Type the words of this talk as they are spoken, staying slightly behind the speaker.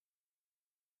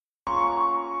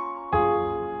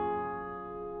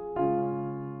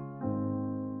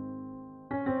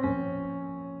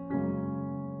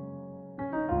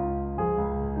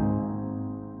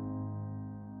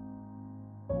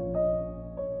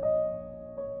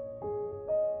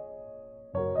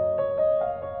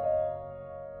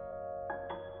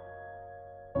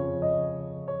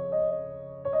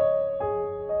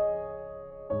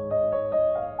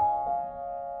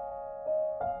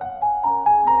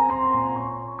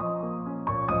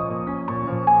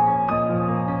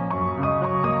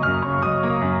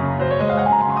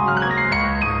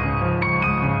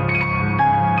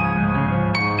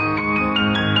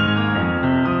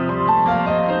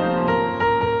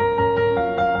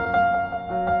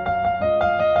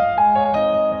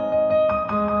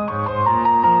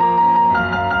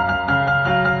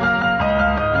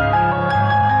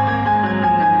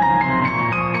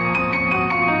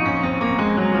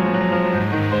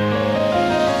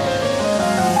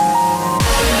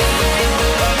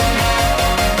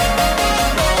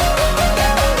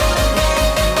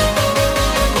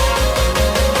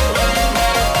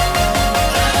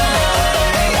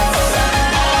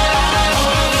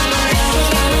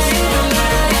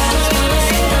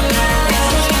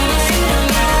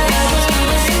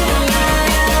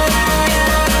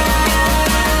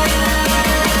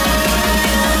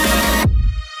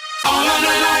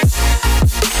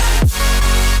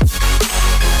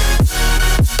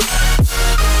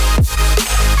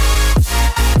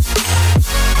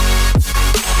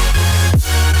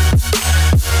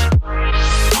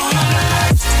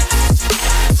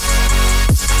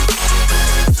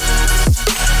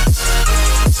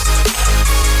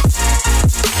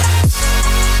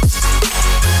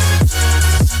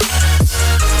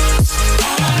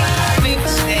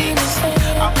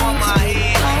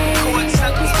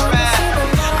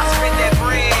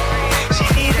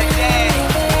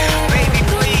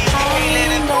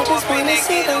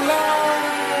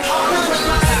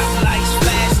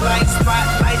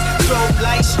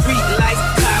lights, street lights,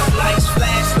 cop lights,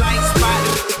 flashlights, spot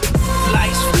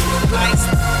lights, lights,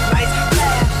 lights.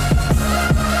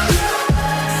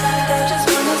 They just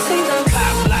wanna see the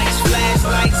cop lights,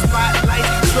 flashlights, spotlights,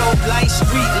 strobe lights,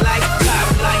 street lights, cop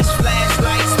lights,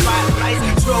 flashlights, spotlights,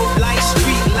 strobe lights,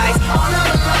 street lights. All of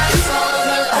the lights, all of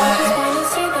the lights. I just wanna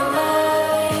see the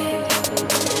light.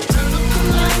 Turn up the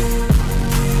light.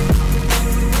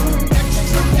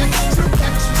 Extra, extra,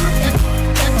 extra,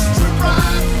 extra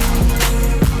bright.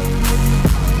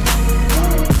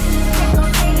 Ain't no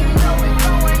thing you know it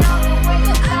going all the way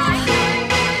up high.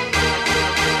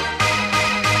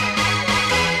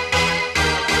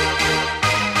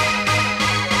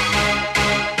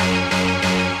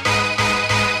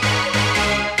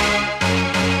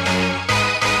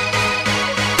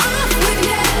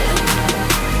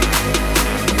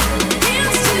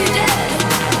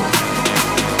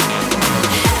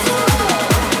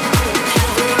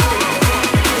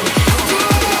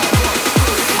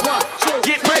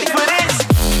 Get ready for this.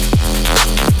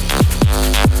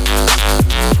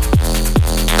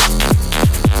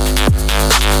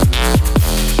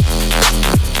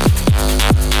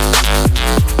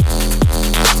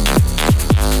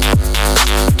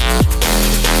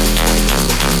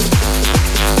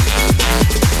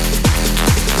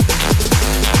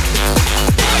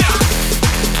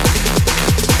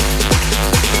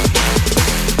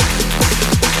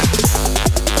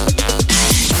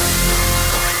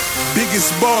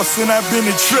 Biggest boss and I've been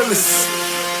a Trillis.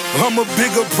 I'm a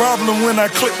bigger problem when I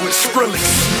click with Skrillex.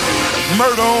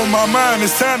 Murder on my mind,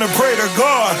 it's time to pray to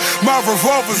God. My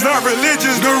revolver's not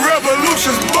religious, the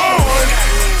revolution's born.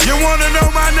 You wanna know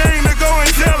my name, to go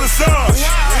and tell us all.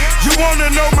 You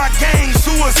wanna know my gang,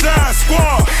 Suicide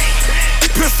Squad.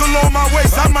 Pistol on my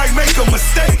waist, I might make a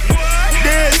mistake.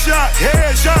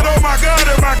 Headshot, oh my God,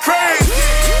 am I crazy?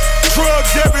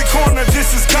 Drugs every corner,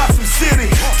 this is Gotham City.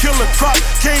 Killer Croc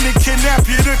came to kidnap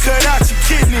you to cut out your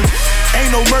kidney.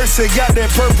 Ain't no mercy, got that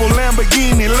purple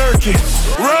Lamborghini lurking.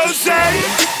 Rose,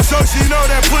 so she know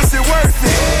that pussy worth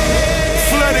it.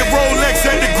 Flooded Rolex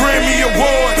at the Grammy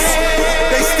Awards.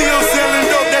 They still selling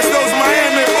dope, that's those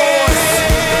Miami boys.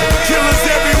 Killers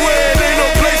everywhere, it ain't no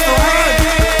place to run.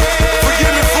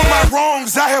 Forgive me for my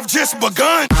wrongs, I have just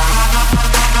begun.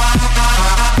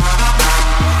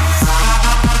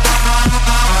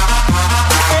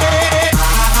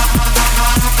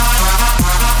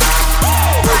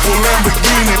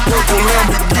 Purple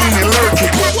Lamborghini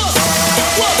lurking.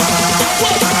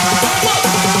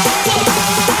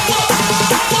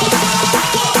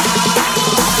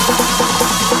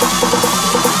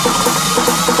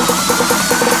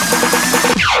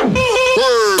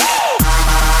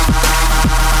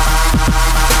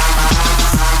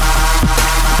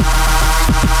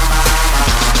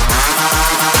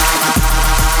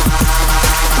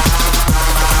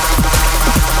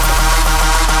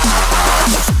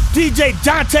 DJ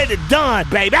Dante the Don,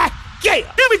 baby. Yeah,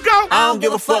 here we go. I don't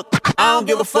give a fuck. I don't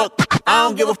give a fuck. I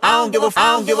don't give a. I don't give a.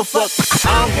 I don't give a fuck.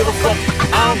 I don't give a fuck.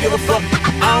 I don't give a fuck.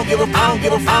 I don't give a. I don't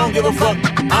give a. I don't give a fuck.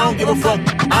 I don't give a fuck.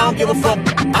 I don't give a fuck.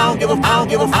 I don't give a. I don't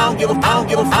give a. I don't give a. I don't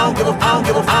give a. I don't give a. I don't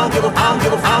give a. I don't give a. I don't give a. I don't give a. I don't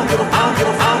give a. I don't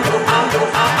give a. I don't give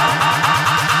a.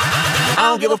 I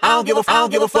don't give a. I don't give a. I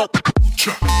don't give a fuck.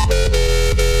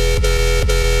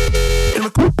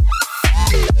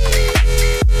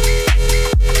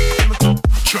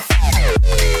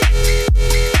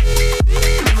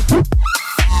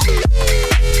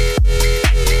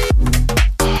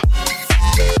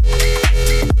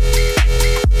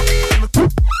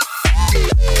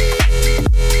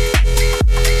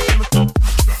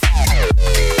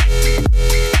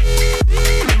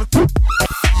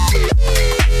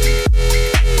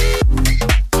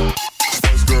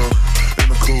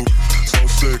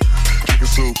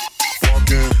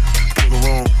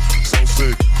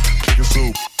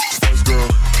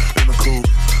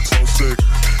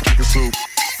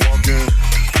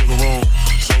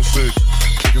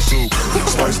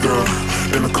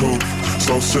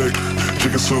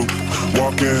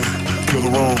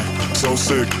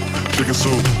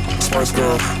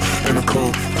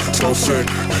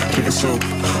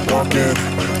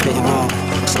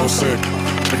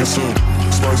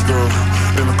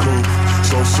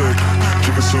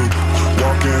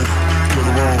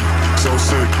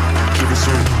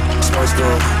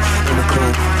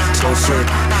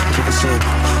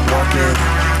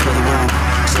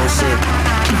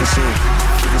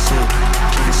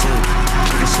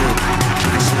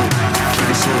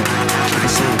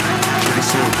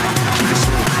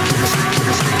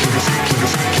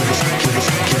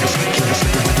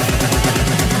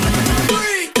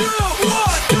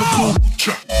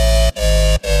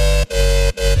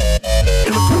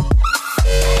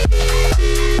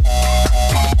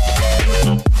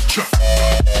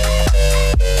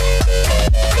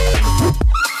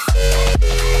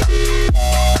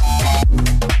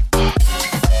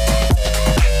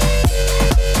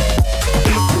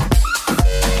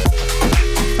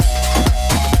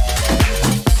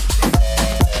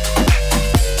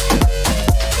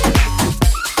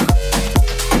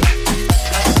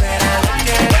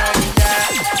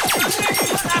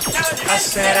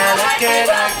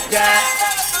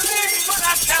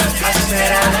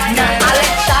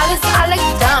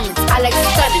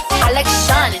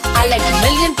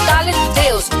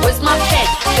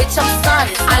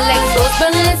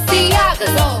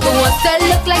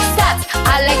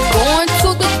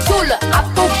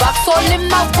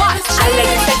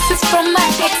 from my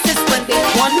exes when they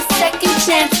want a second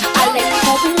chance. I let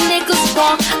all the niggas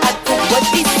wrong. I do what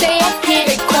they say I can't.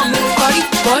 They call me Cardi,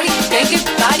 Cardi, banging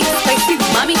body, spicy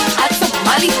mommy. I took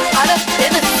Molly out of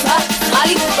dinner,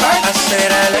 Molly bird. I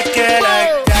said I like it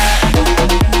like that.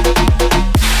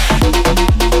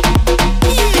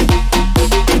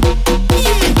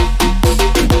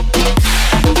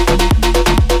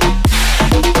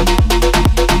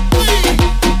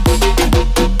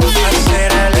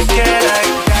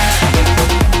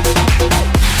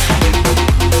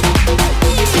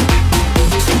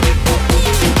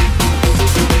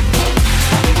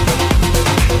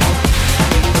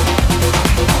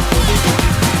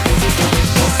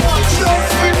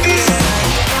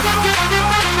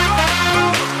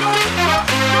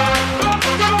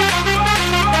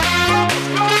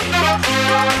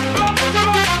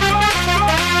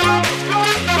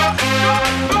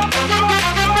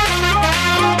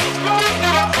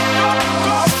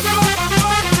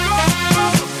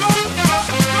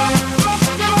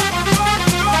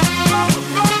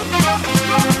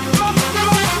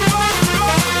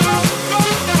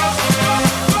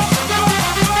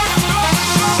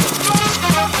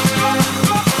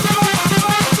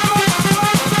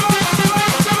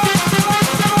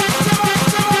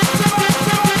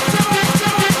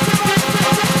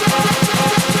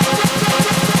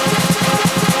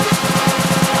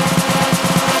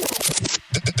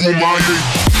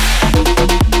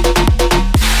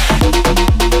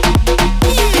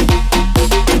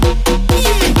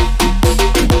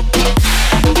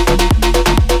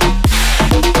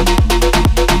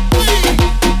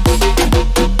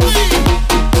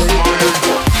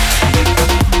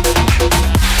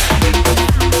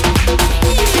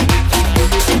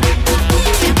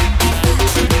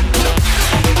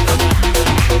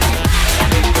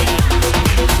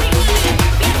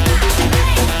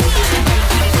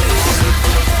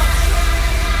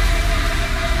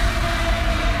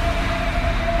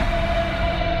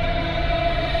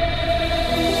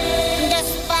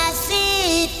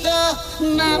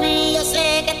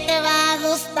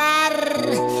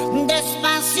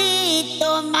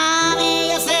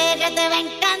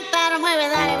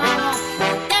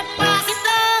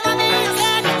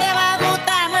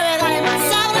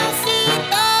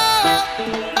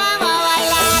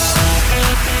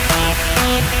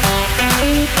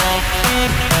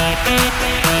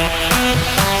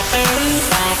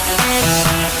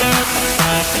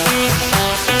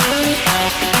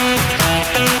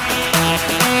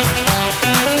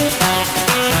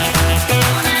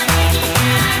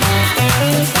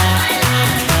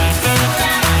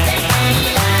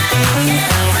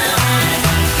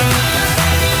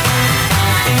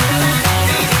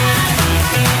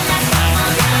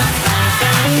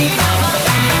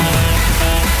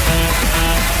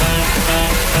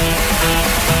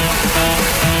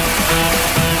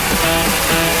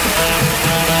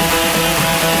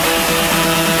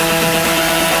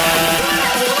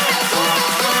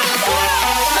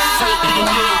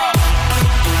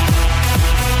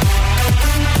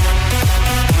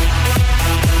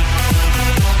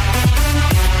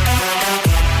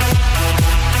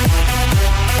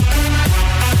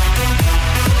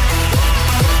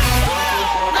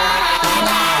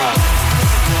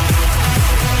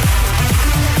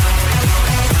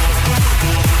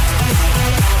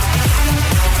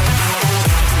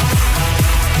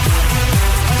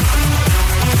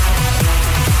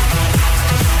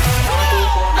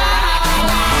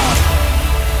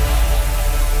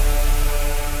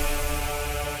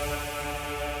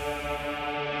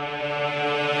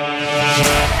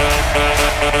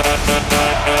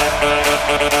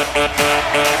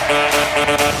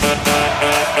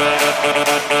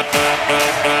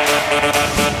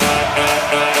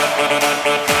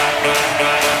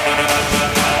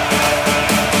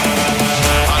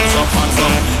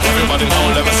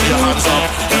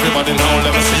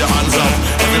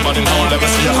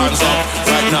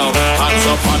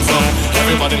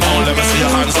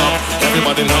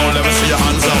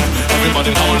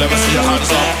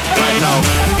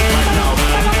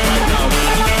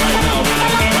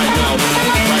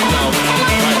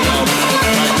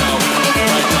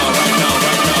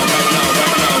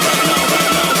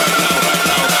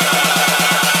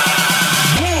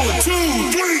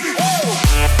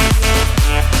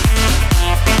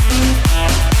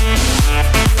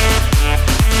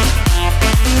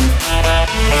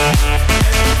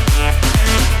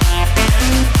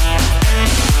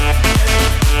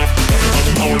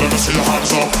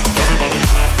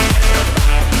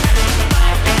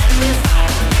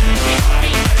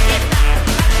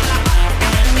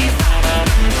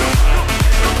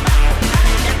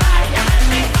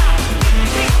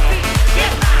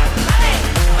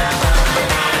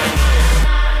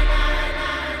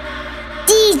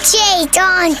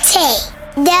 Dante,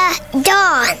 the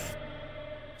Don.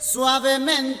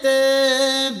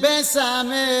 Suavemente,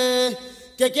 bésame,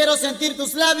 que quiero sentir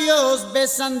tus labios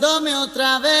besándome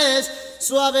otra vez.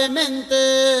 Suavemente,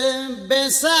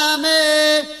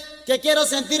 bésame, que quiero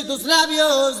sentir tus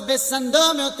labios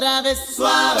besándome otra vez.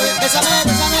 Suave, bésame,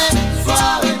 bésame,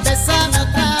 suave, bésame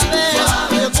otra vez.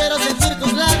 Suave, yo quiero sentir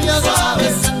tus labios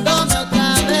besándome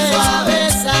otra vez. Suave,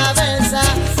 besa, besa,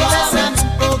 bésame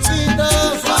un poquito.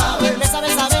 Suave, besa,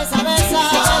 besa, besa, besa,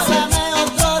 bésame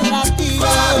otro ratito.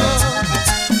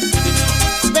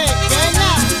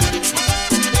 Pequeña,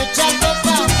 échate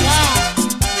pa' acá.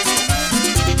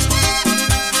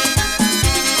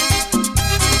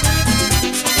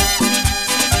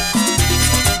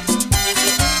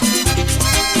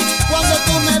 Cuando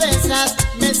tú me besas,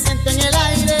 me siento en el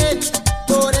aire.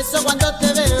 Por eso cuando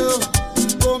te veo,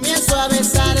 comienzo a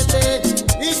besarte.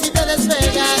 Y si te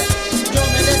despegas, yo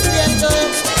me despierto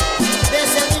de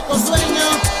ese rico sueño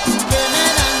que me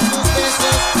dan tus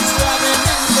besos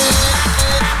suavemente.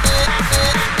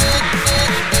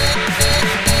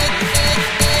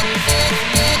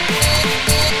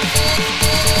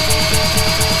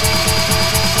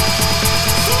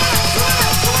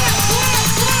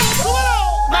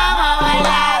 Vamos a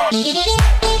bailar.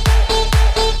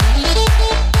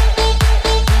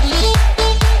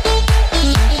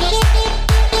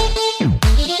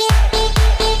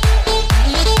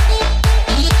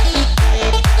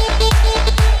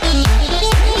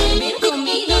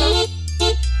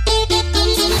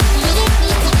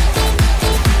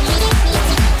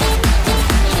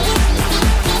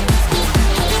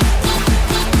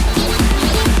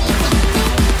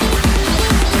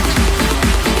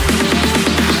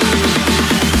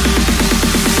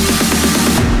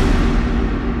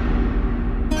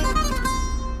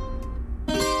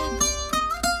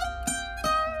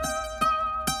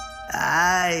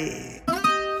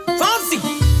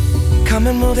 Come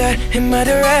and move that in my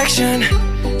direction.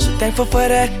 So thankful for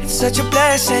that, it's such a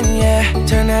blessing, yeah.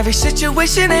 Turn every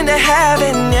situation into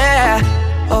heaven, yeah.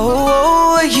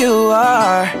 Oh, you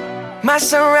are my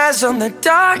sunrise on the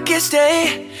darkest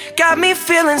day. Got me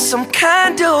feeling some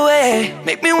kind of way.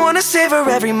 Make me wanna savor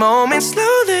every moment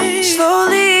slowly,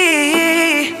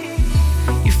 slowly.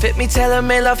 You fit me,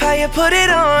 tailor-made, love how you put it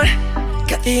on.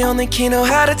 Got the only key, know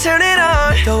how to turn it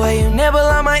on. The way you nibble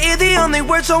on my ear, the only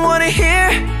words I wanna hear.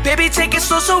 Baby, take it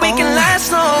slow so we can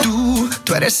last long.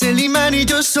 Tú eres el imán y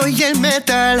yo soy el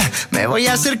metal. Me voy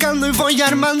acercando y voy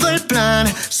armando el plan.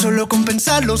 Solo con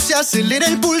pensarlo se acelera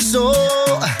el pulso.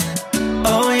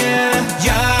 Oh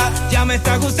yeah, ya me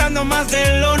está gustando más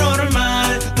de lo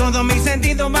normal. Todos mis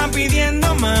sentidos van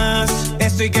pidiendo más.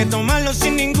 Esto hay que tomarlo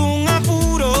sin ningún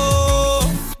apuro.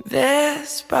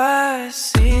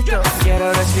 Despacito,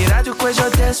 quiero respirar tu cuello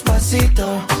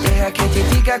despacito. Deja que te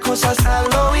diga cosas al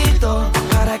oído,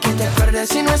 para que te acuerdes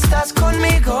si no estás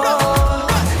conmigo.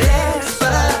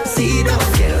 Despacito,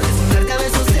 quiero desnudarte a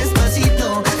besos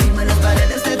despacito. Firma las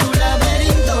paredes de tu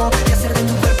laberinto y hacer de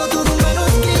tu cuerpo todo un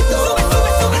manuscrito.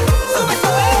 Sube, sube,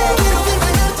 quiero ver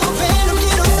bailar tu pelo,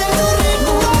 quiero ser tu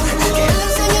ritmo. Que le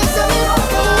enseñes a mi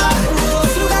boca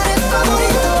tus lugares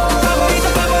favoritos. Favorito,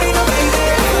 favorito, baby.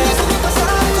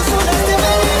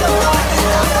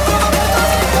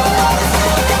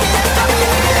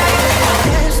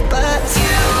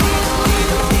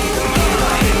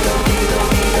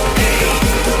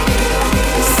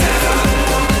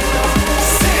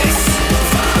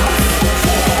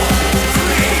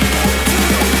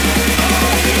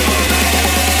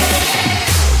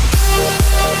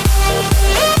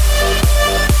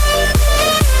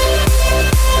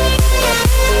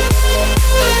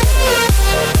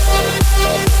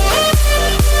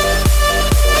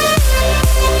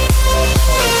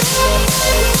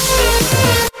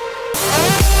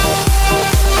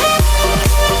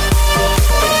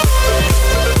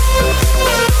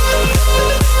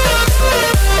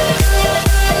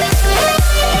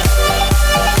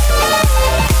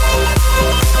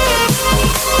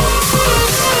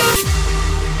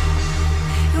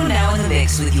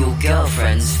 With your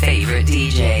girlfriend's favorite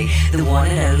DJ, the one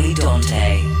and only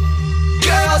Dante.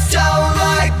 Girls don't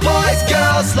like boys,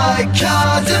 girls like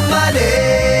cars and money.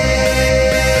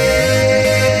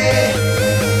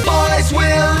 Boys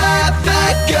will laugh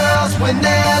at girls when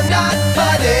they're not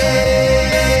funny.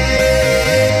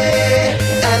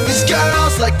 And these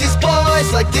girls like these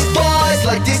boys, like these boys,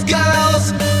 like these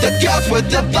girls. The girls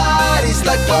with the bodies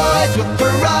like boys with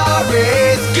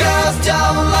Ferraris. Girls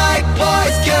don't like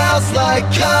boys, girls like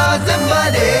cars and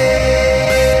money.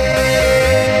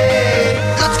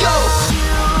 Let's go!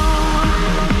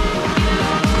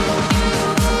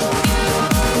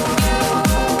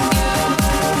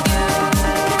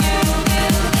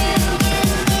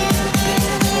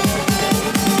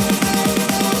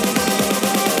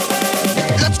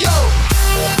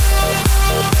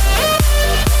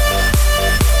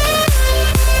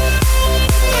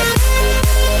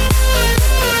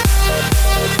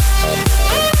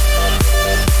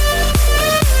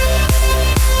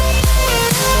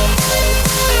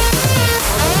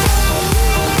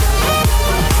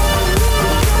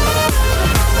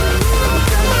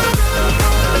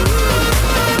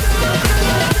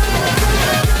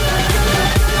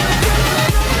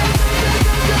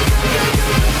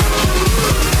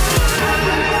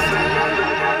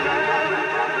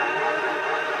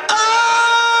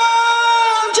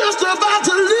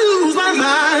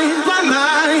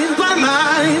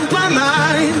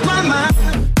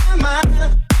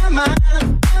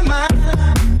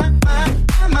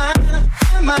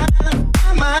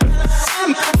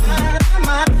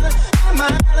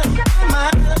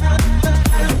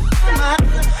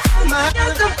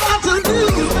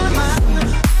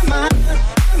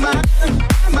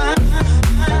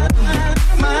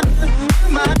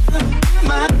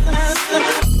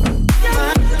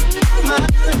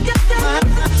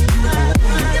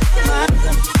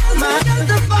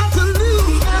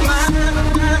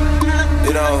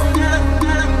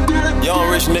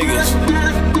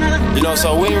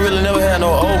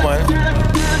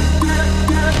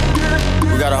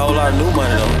 start new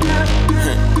money though.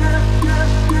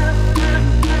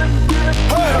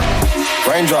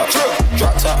 Raindrop,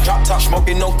 drop top,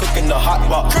 smoking, no cooking, the hot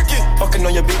pot. Fucking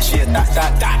on your bitch, yeah,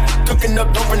 that. Cooking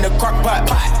up dope in the crock pot.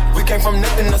 We came from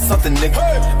nothing to something, nigga.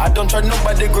 I don't try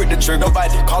nobody, grip the trigger.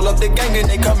 Nobody call up the gang and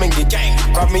they come and get gang.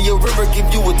 Grab me a river,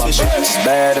 give you a tissue. It's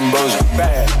bad and bullshit,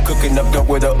 bad. Cooking up dope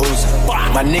with a Uzi.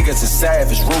 My niggas is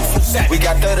savage, ruthless. We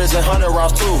got 30s and 100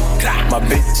 rounds too. My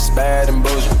bitch is bad and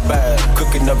bullshit, bad.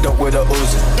 Cooking up dope with a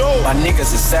Uzi. My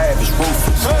niggas is savage,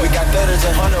 ruthless. We got 30s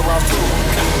and 100 rounds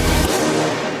too.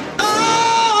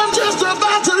 Just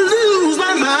about to lose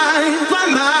my mind.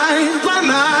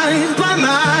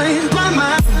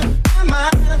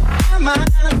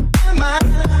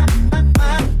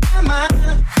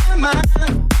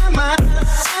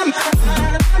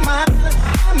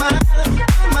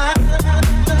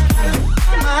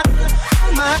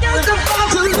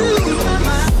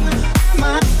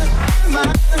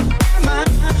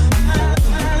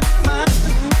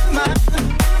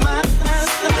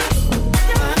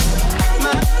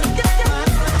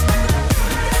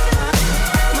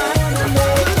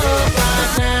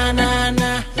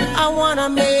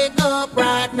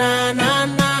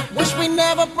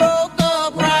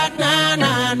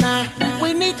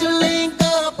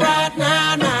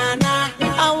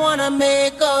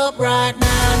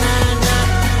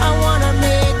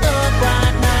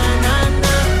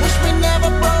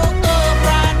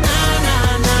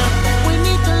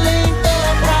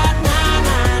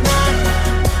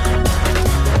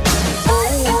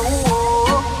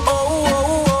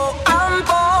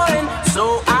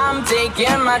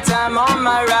 Time on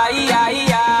my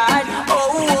ride.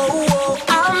 Oh,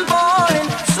 I'm boring,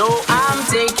 so I'm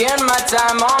taking my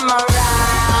time on my ride.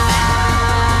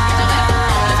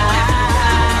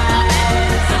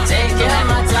 Taking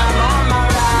my time on my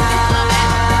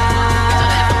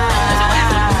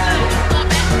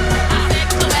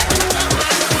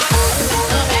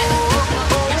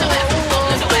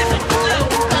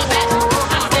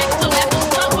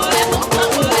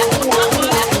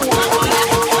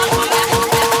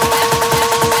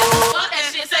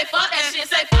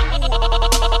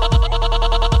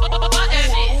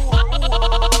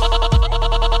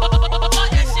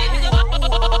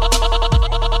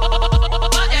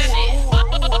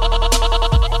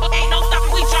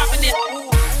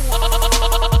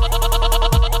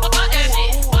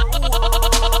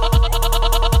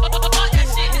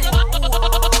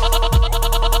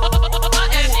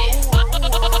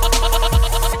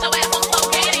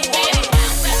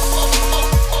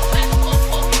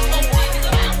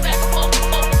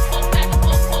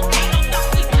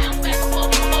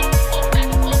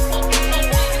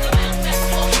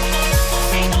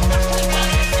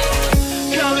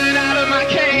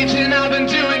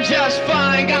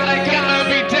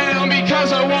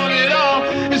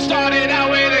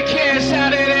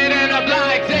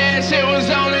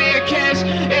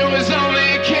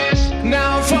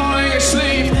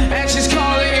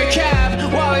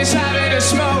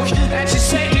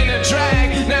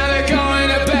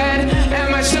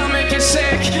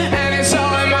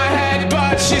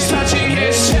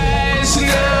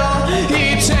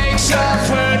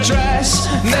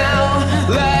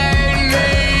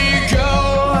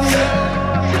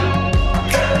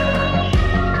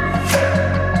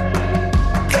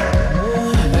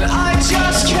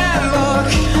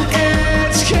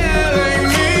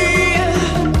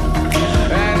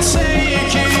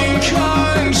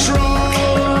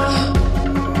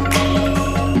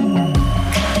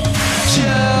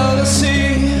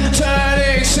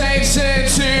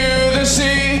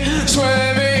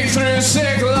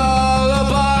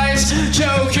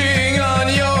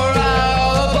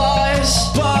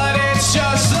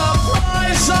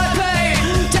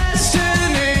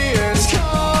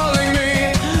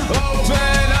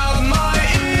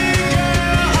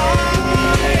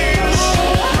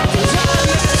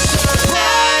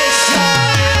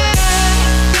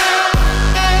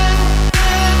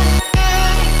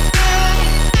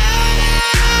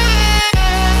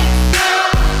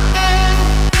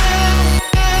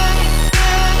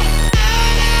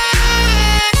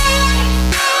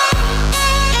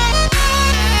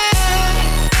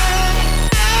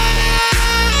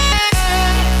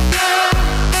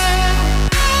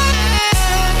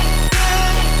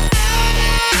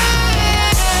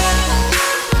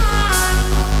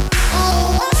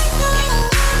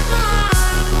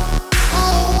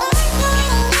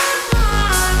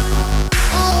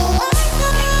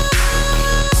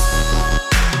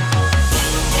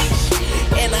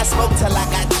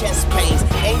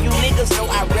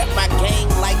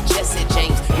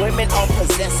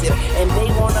possessive, and they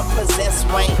wanna possess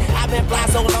Wayne. I've been fly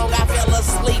so long I fell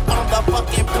asleep on the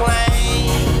fucking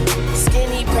plane.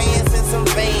 Skinny pants and some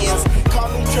Vans. Call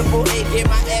me Triple A, get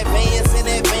my advance in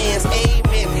advance.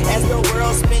 Amen. As the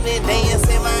world spinning, dance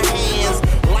in my hands.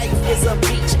 Life is a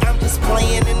beach, I'm just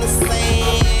playing in the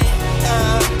sand.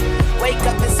 Wake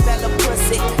up and smell a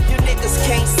pussy. You niggas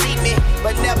can't see me,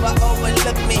 but never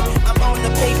overlook me. I'm on the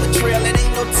paper trail, it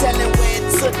ain't no telling where it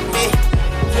took me.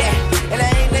 Yeah, and I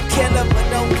ain't a killer, but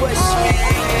don't push me.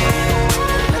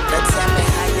 Now tell me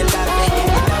how you love it.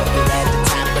 You know you're at the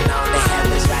top and all the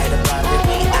heavens right above it.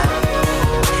 Me,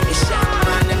 it's your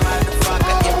money,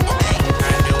 motherfucker. If you ain't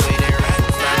running with it, run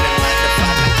from it,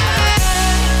 motherfucker.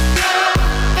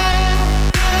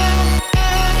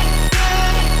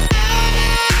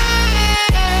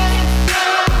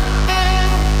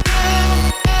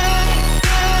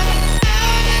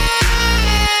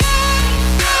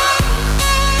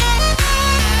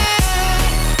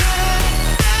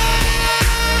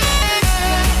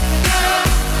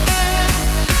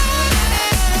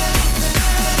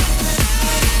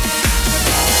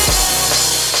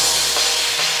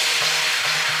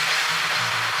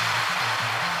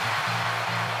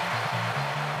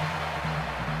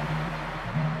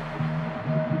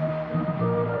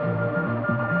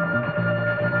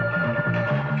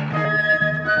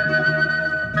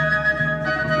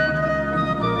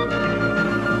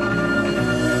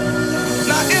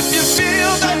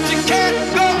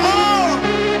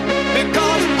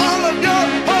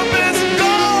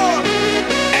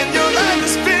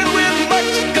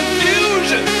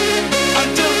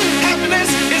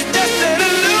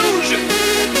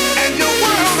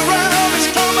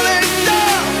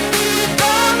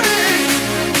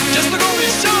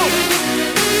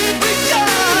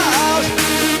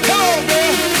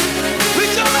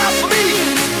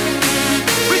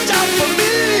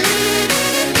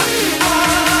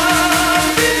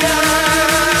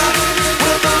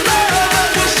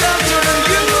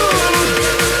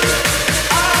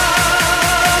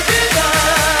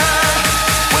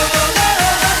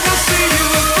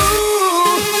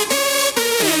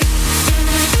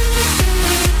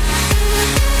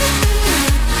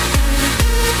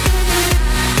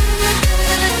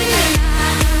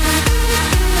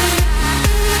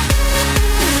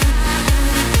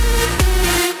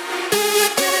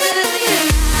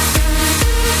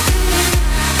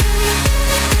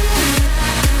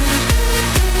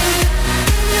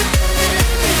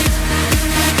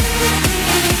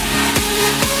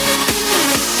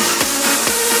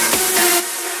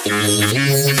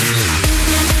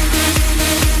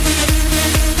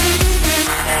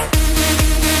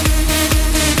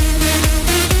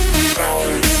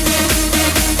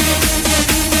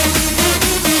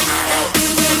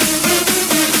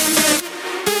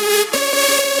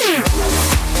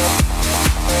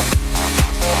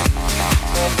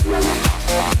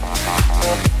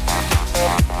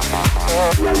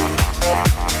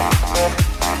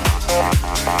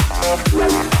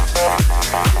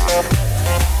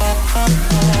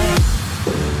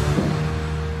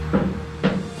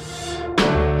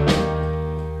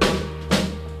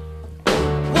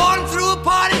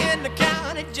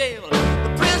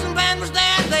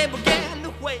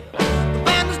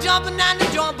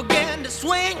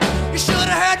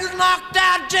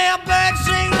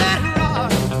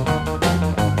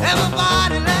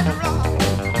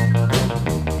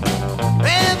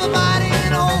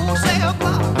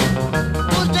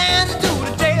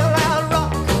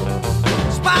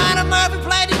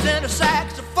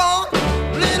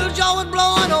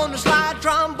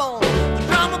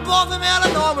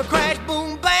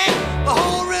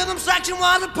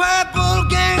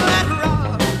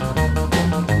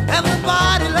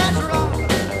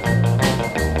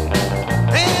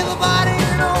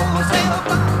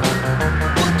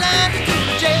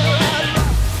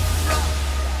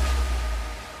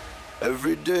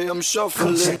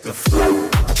 Shuffle it. The flow.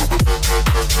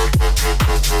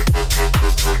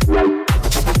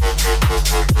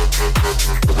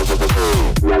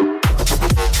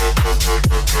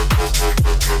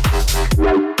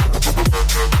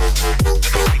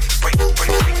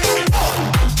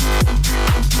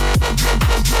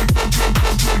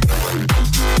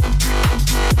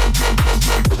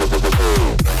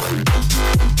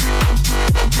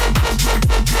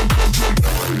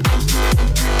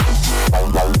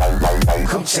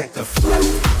 Come check the flow.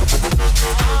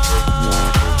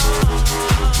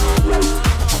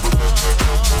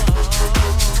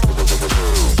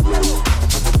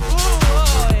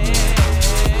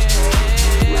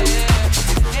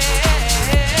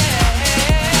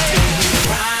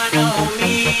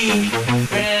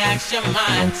 Relax your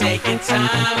mind, taking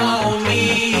time on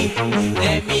me.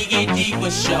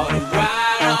 shorty,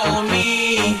 ride on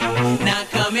me. Now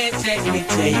come and take me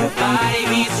till your body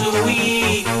be too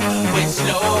weak. With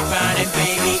slow grinding,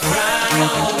 baby, grind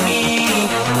on me.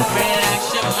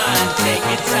 Relax your mind, take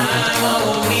your time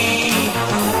on me.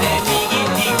 Let me get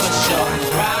deeper, shorty,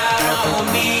 ride on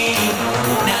me.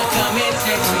 Now come and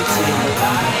take me till your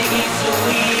body be too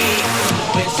weak.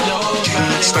 With slow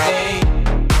grinding, baby.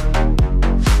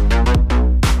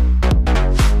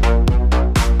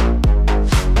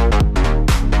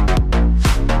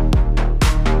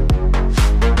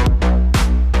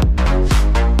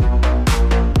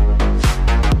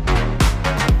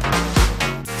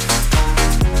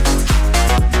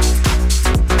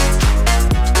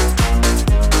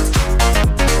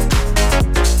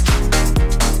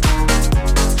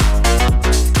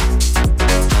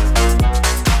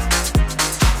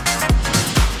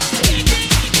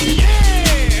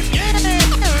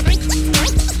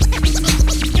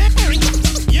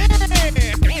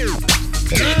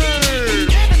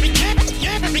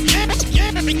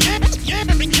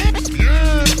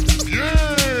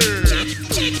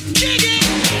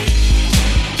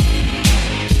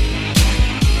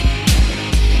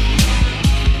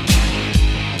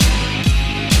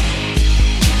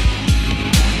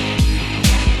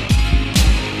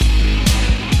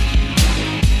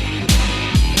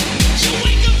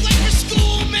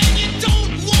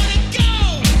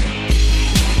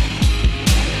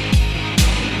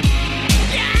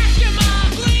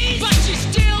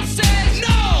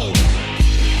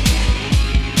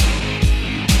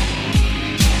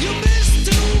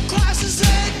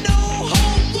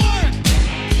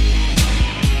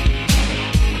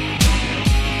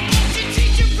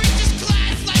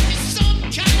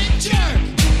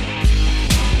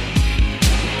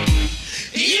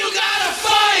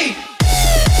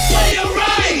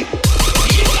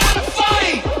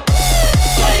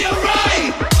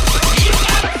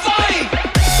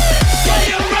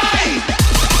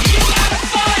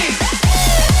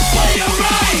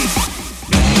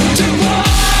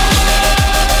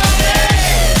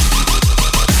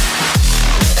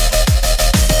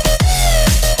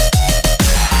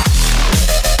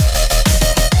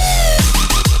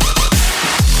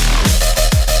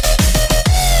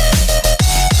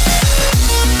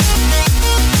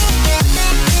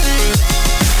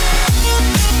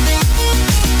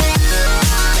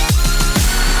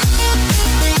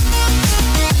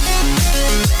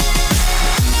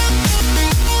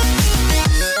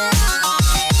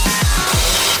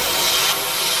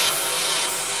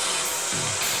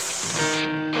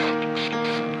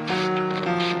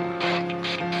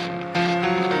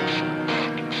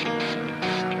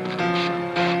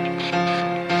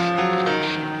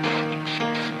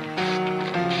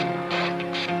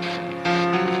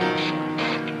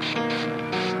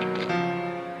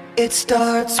 It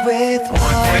starts with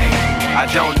one thing. I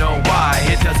don't know why.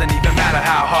 It doesn't even matter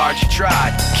how hard you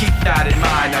tried. Keep that in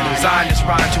mind. I designed this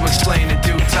rhyme to explain in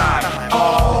due time.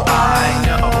 All I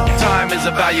know, time is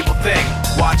a valuable thing.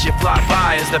 Watch it fly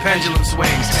by as the pendulum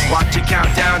swings. Watch it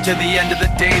count down to the end of the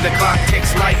day. The clock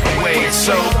takes life away. It's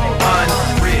so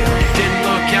unreal. Didn't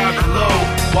look out below.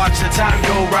 Watch the time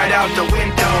go right out the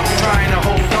window. Trying to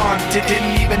hold on to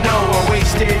didn't even know or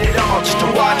wasted it all just to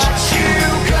watch you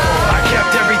go. I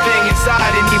kept everything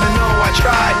inside, and even though I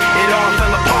tried, it all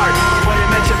fell apart. What it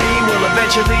meant to be will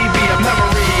eventually be a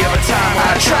memory of a time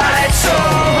I tried so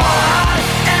hard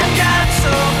and got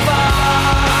so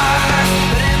far.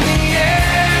 But in the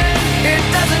end, it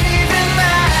doesn't even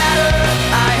matter.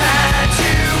 I had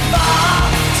to fall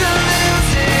to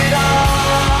lose it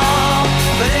all.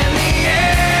 But in the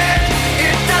end,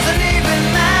 it doesn't even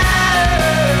matter.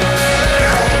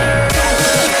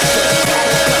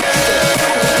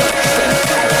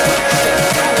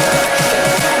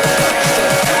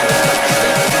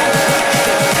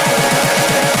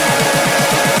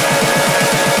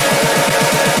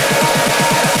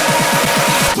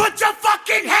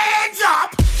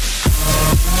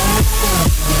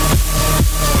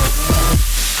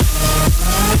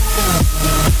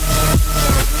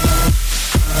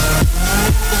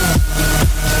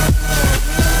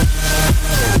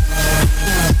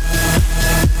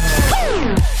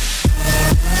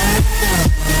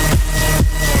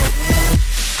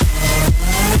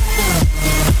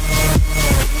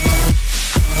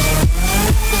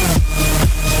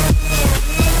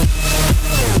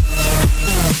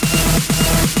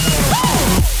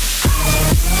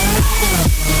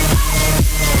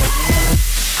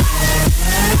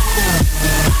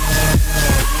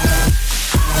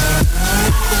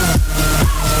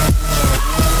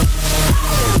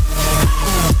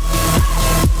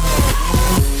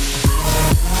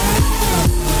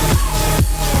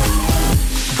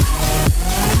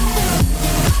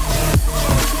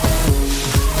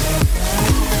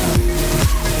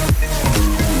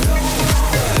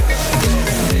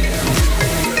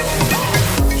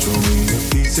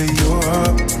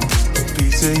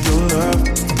 piece of your love.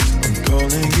 I'm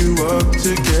calling you up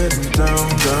to get down,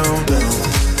 down, down.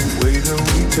 The way that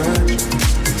we touch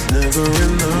is never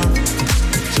enough.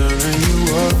 Turning you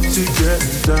up to get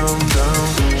down, down.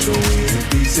 Show me a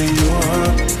piece of your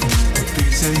heart, a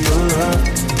piece of your love.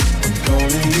 I'm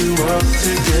calling you up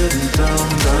to get down,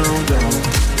 down, down.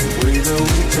 The way that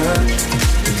we touch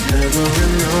is never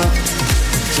enough.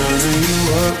 Turning you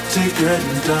up to get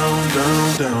down, down,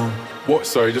 down. What?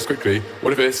 Sorry, just quickly.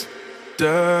 What if it's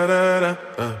da da da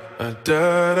da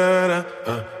da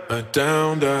da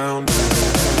down, down.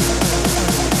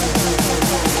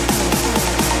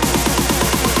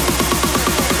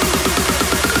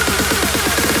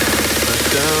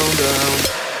 Down,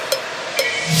 down.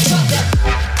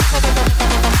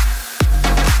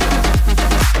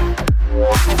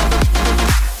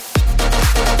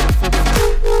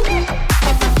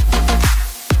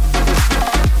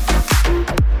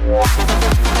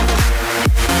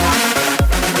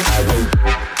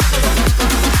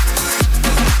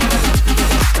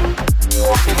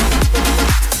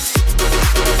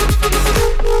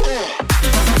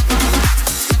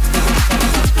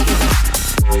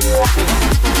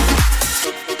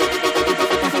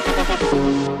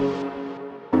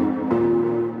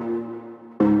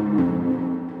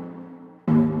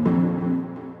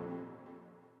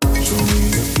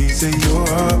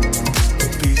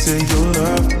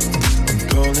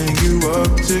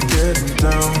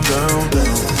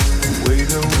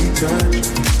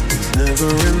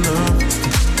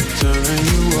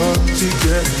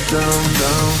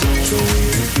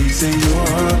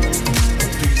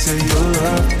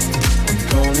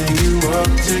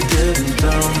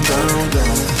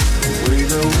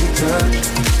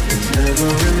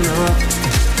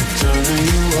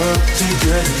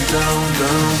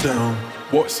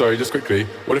 Sorry, just quickly.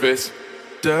 What if it's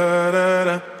da da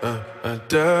da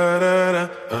da da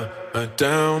da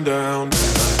down, down, down,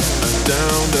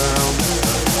 down, down,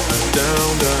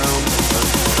 down, down, down,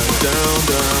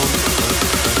 down,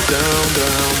 down,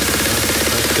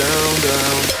 down,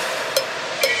 down.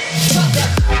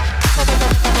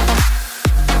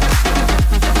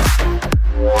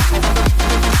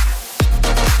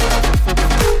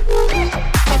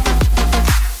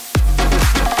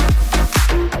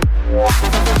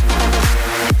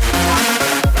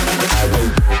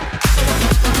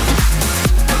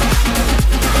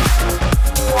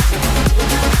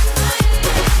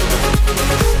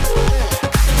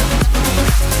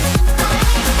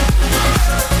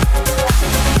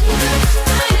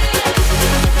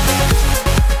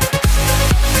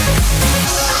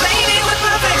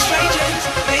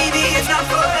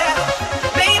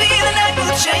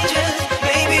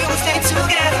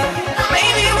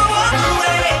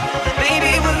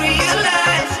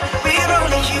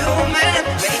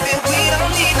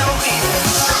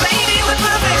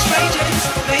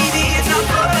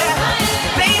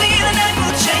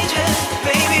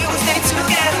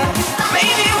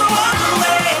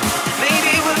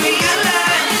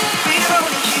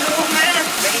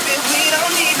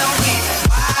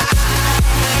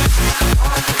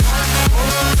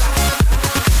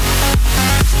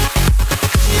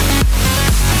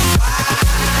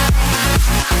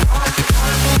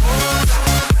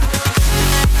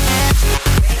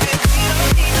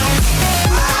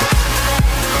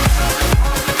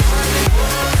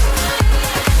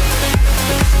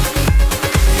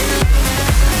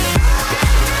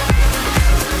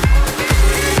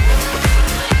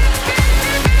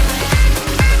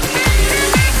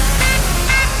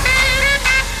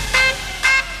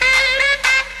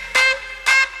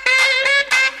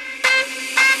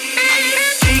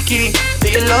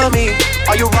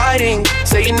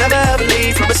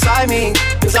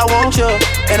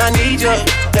 And I need you,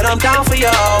 and I'm down for you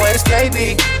always,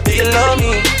 baby. Do you love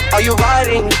me? Are you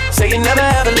riding? Say you never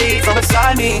ever leave from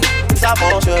beside me. Cause I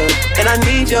want you, and I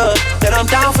need you, and I'm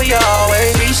down for you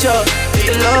always. Be sure, do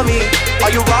you love me?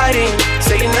 Are you riding?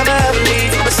 Say you never ever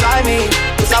leave from beside me.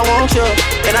 Cause I want you,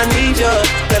 and I need you,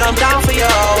 and I'm down for you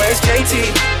always. JT,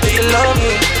 do you love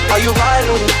me? Are you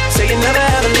riding? Say you never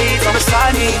ever leave from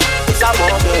beside me. Cause I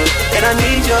want you, and I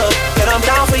need you, and I'm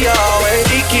down for you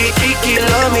always. Kiki, Kiki,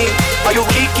 love me. Are you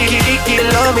Kiki, Kiki,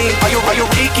 love me? Are you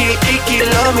Kiki, Kiki,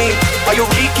 love me? Are you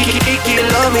Kiki, Kiki,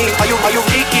 love me? Are you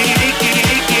Kiki, Kiki,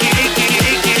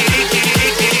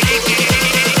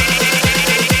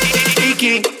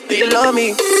 Kiki, do you love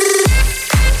me?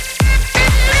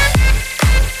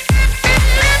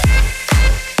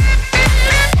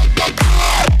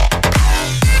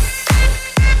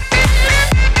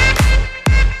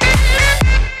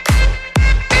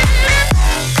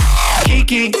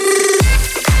 Kiki.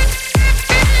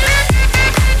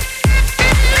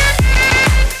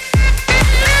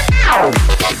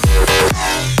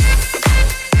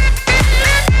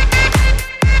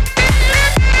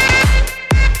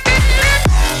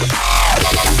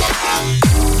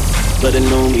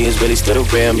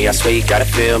 real me. I swear you gotta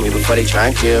feel me before they try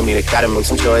and kill me. They gotta make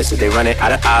some choices, they running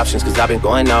out of options. Cause I've been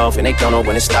going off and they don't know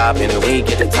when to stop. And when you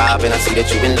get to the top and I see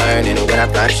that you've been learning. And when I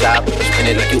find shop, you spend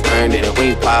it like you earned it. And when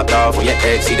you popped off on your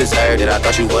ex, he deserved it. I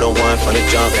thought you would've won from the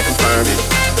jump and confirmed it.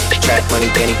 Track money,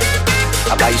 Benny.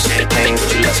 I buy you champagne, but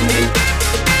you love some Henny.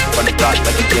 From the block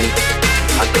like you Jenny.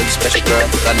 I know you special, girl,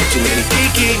 but I know too many.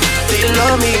 Kiki, do you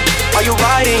love me? Are you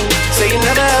riding? Say you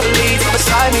never ever leave from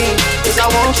beside me. Cause I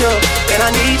want you, and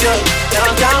I need you, and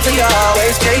I'm down for you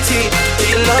always. JT, do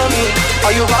you love me?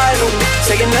 Are you riding?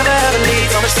 Say you never ever leave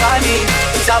from beside me.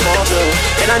 Cause I want you,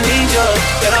 and I need you,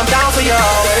 and I'm down for you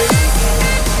always.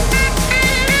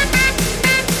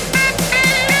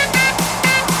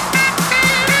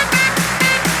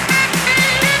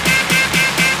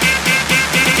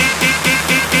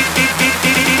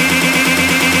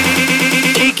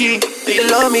 Do you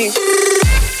love me?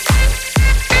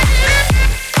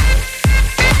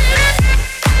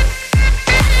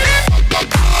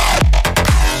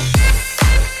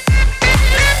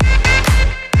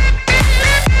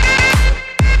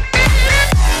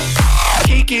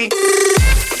 Kiki.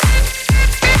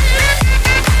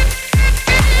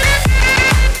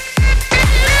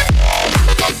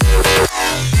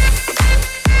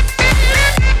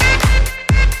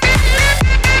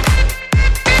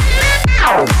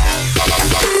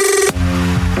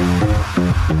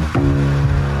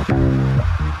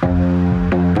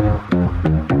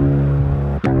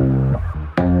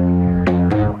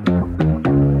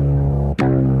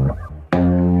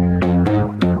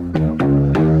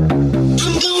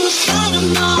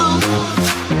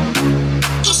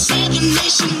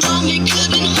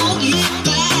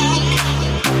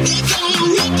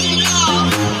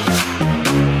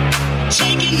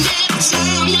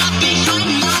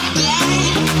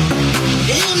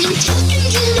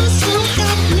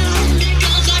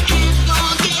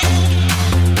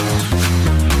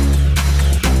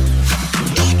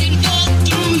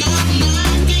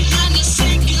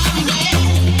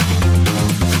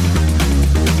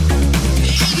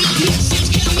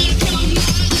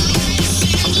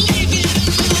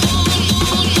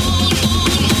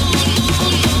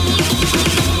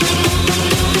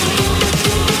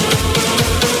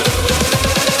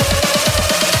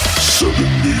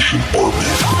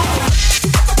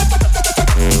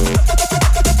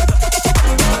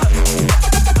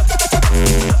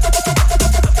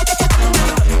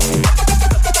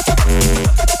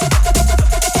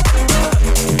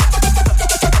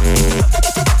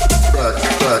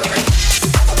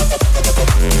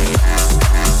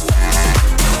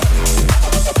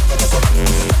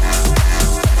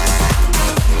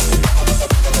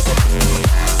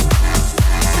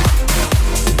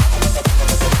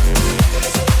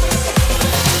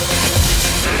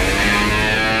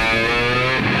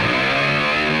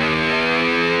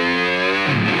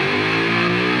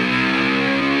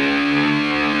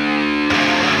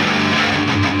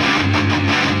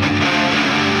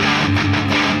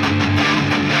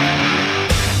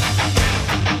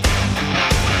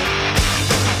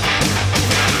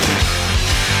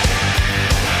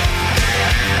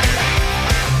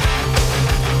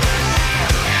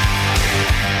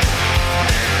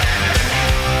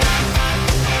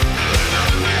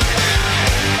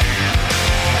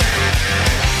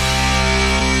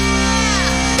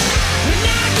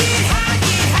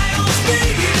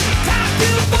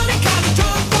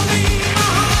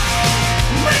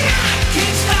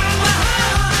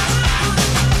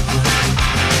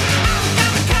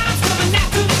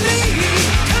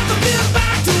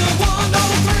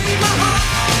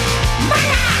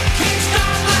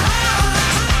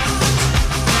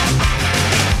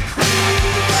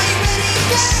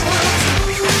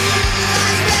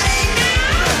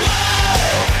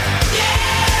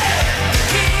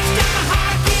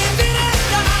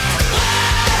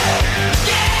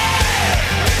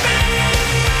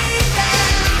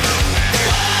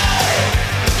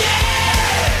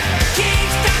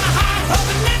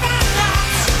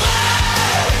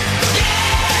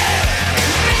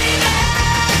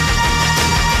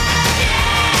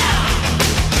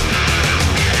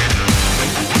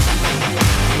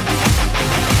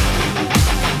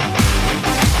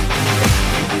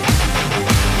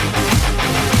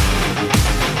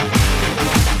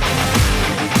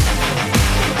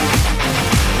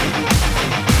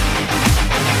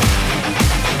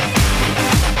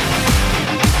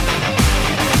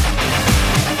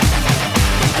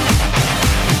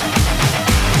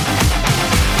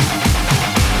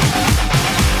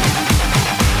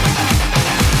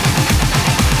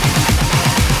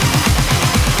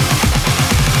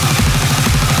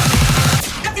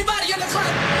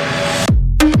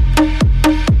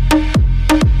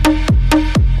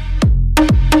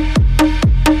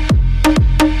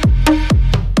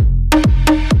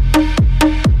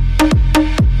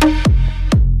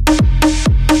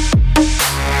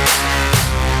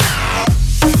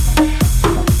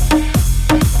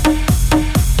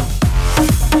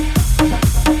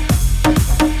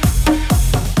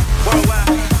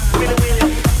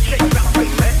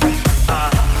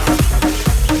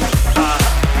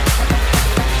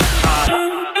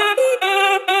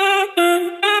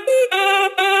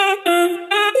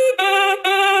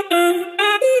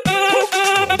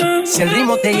 Si el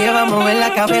ritmo te lleva a mover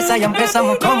la cabeza, ya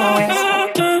empezamos como es.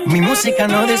 Mi música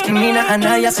no discrimina a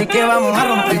nadie, así que vamos a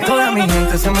romper. Toda mi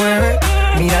gente se mueve,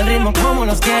 mira el ritmo como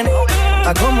nos tiene.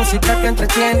 Hago música que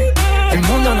entretiene. El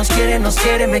mundo nos quiere,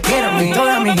 me quiere a mí.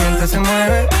 Toda mi gente se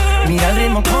mueve, mira el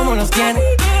ritmo como nos tiene.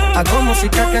 Hago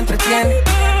música que entretiene.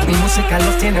 Mi música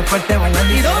los tiene fuerte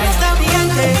bailando. ¿Y dónde está mi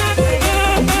gente?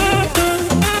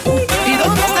 ¿Y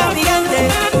dónde está mi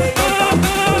gente?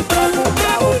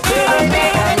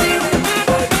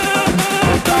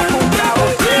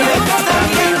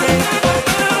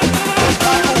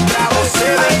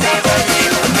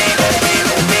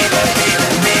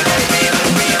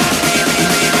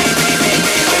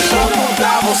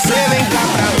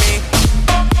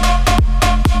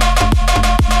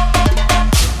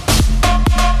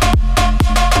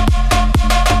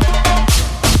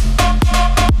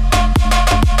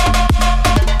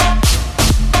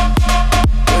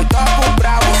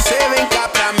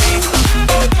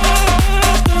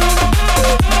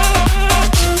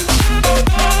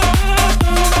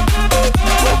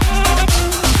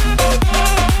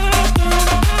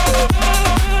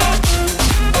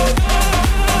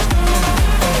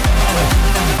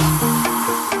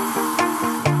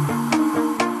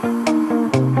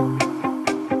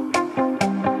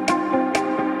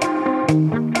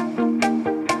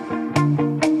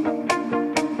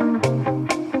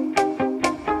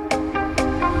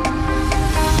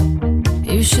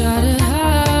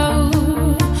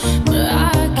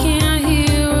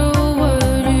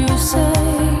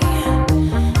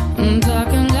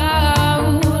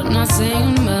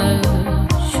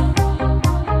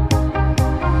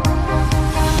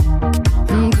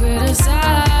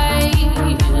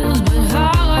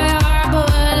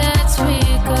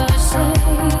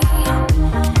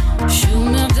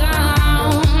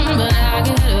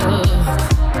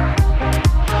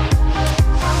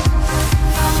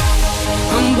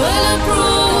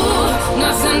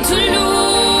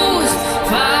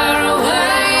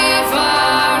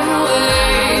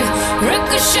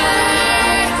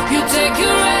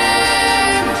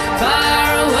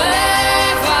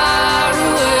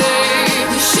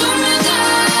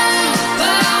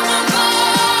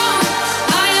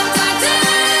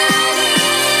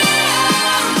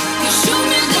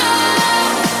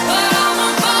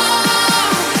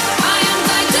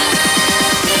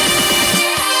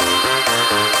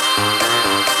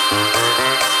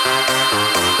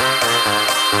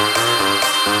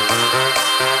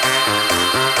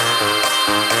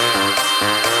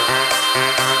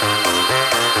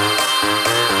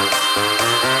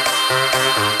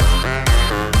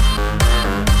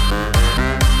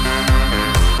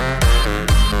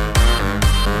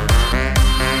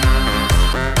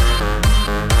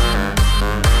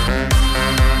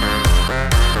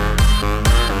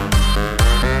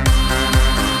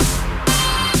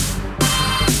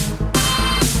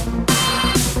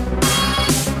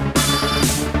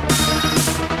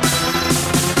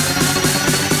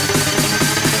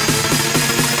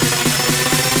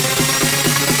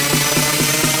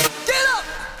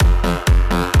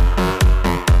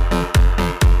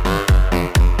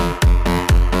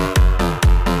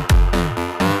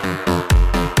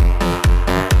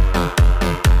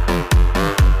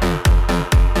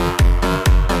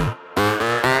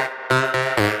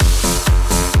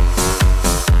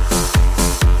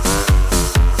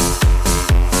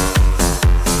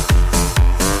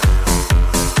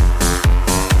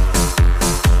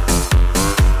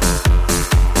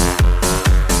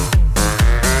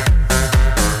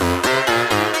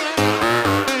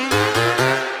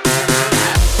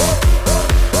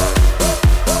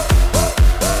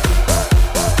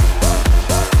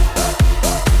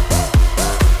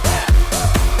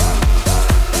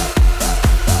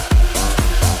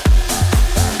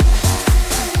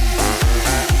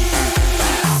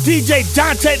 DJ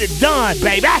Dante the Don,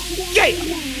 baby. Yeah.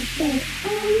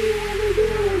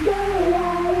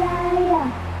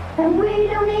 And we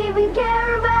don't even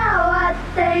care about what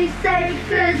they say,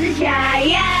 'cause it's yeah,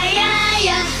 yeah, yeah,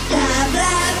 yeah. Blah,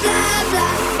 blah, blah,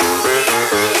 blah. All we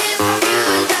ever hear from you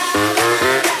is blah,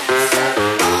 blah, blah. So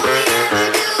all we ever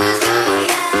do is go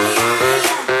yeah, yeah, yeah.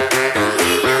 And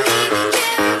we don't even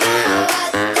care about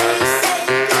what they say,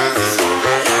 'cause it's yeah, yeah,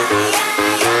 yeah, yeah.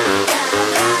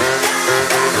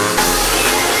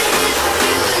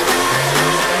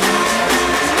 Blah,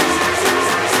 blah, blah,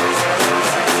 blah.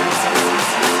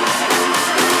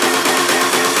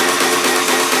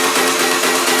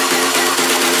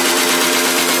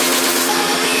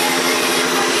 All we ever hear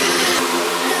from you is blah, blah, blah.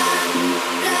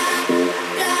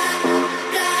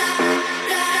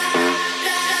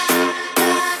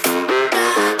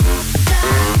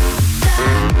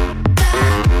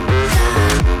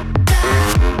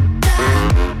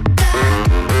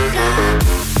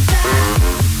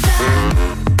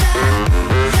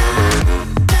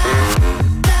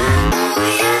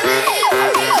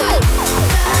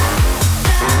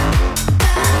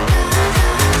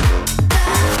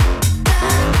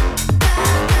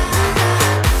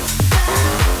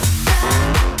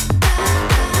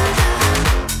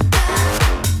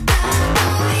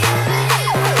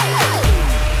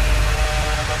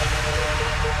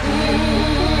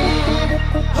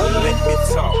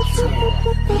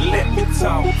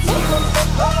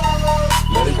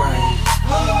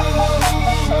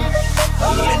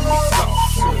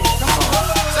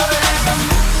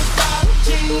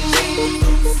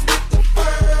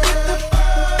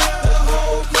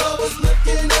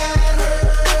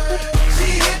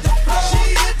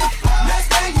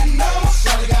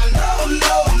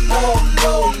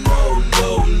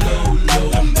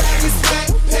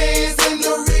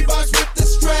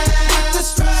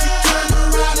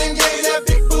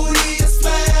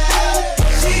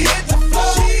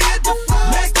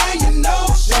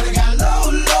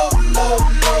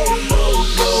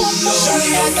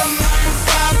 Shorty got the modern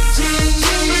 5G.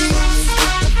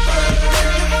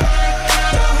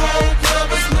 The whole club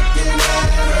is looking at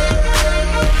her.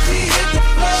 She hit the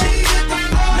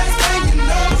floor, next thing you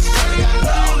know, shorty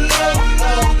got low.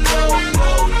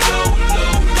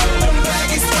 Them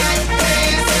baggy sweat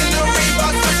pants and the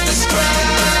Reeboks with the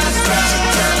straps. She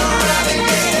turn around and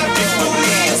get a big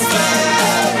booty and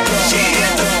slap. She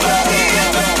hit the floor,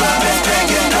 next thing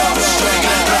you know, shorty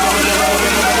got low.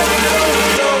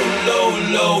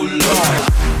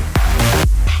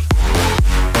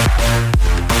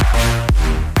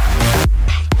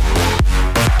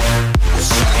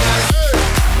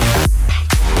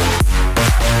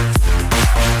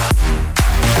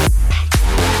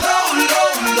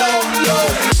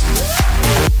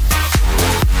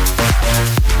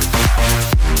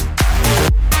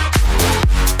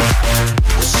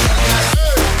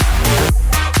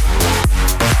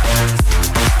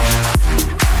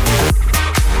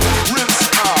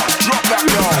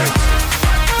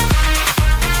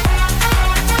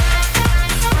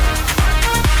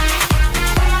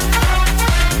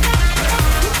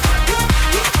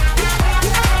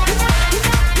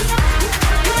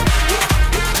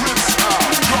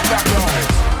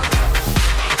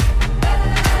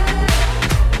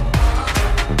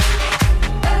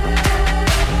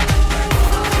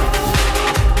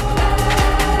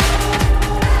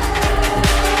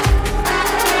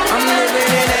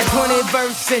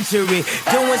 Century,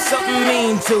 doing something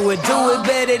mean to it. Do it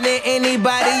better than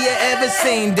anybody you ever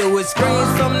seen. Do it.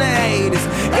 Screams from the haters,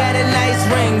 got a nice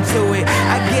ring to it.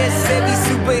 I guess every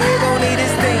superhero need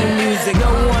his theme music.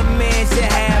 No one man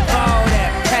should have all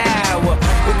that power.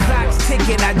 The clock's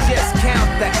ticking, I just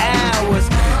count the hours.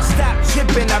 Stop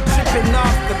tripping, I'm tripping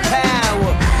off the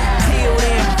power. Till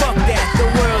then, fuck that, the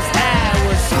world's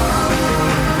ours.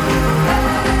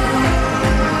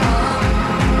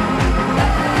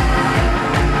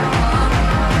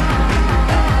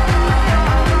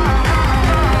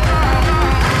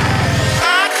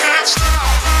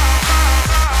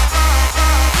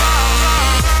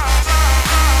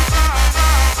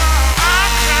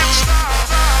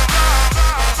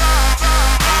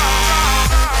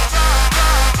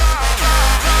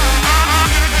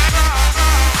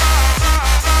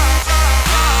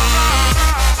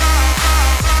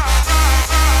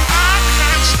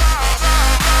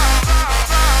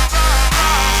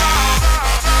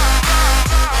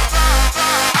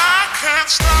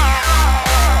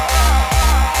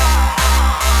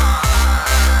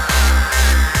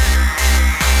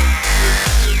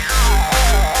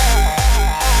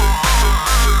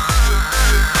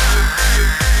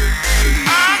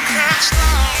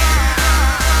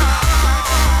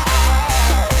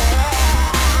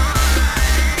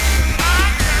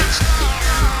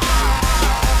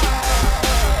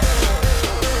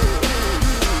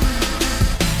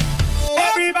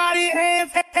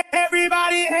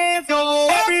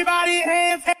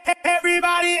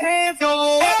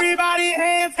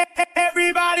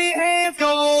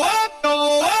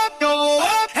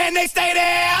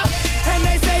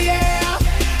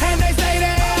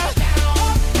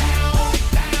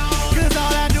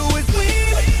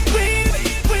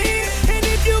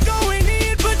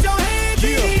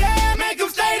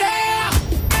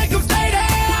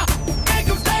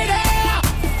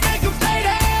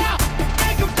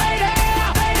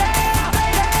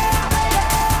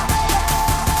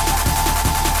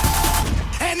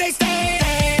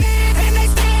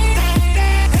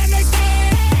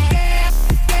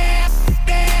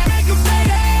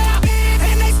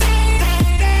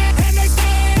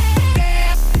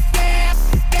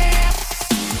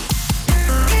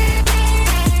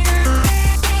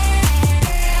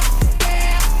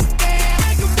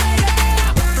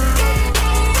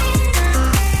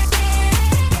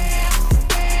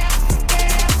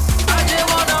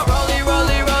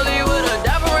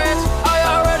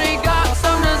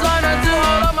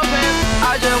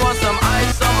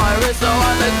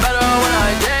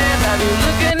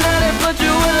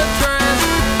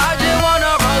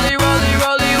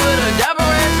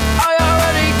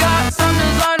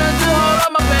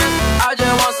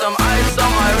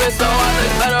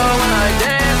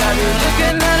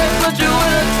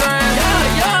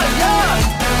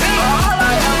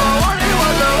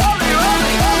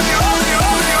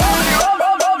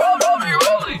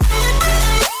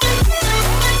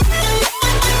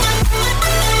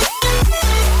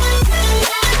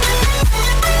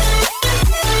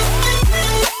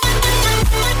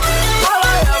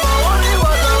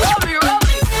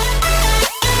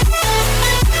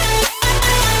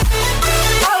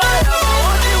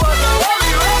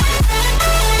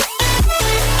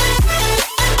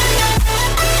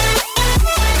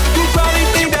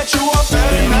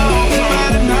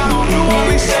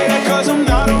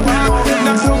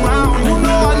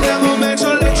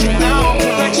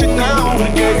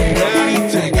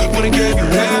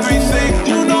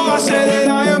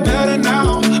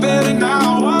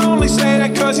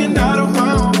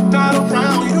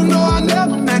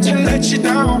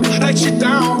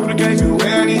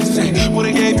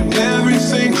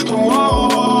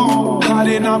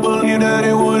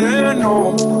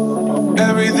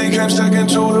 Everything came second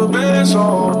to the best,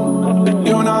 oh.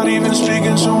 You're not even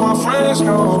speaking to my friends,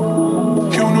 no.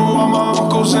 You knew all my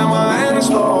uncles and my aunts,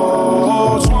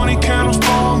 oh. 20 candles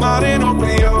pouring out and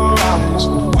open your eyes.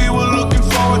 We were looking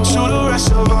forward to the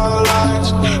rest of our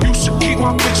lives. Used to keep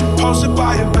my picture posted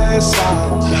by your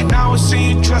bedside. Now I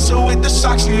see you dressing with the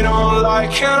socks you don't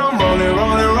like. And I'm rolling,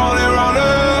 rolling, rolling,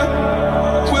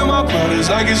 rolling with my brothers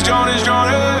like it's Jonas,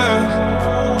 Jonas.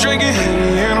 Drinking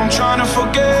Henny and I'm trying to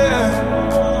forget,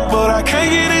 but I can't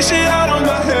get this shit out of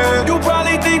my head. You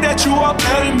probably think that you are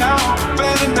better now,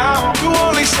 better now. You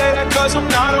only say that cause I'm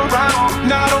not around,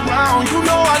 not around. You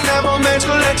know I never meant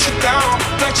to let you down,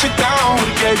 let you down.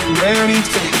 Would've gave you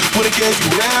anything, would've gave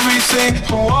you everything.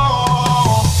 Whoa.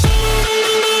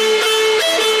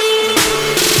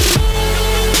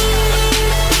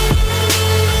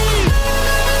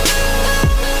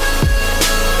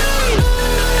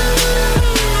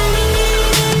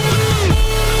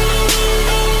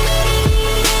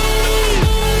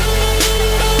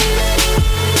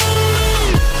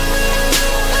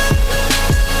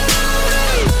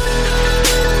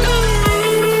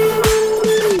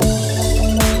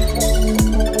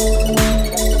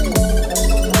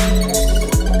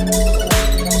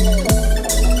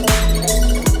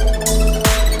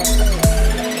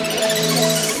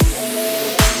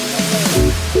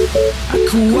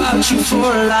 Watch you for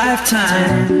a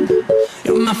lifetime.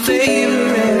 You're my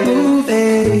favorite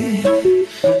movie.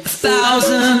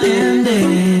 1,000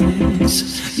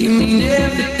 endings. You mean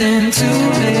everything to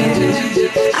me.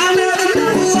 I never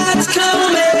know what's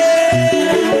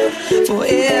coming.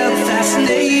 Forever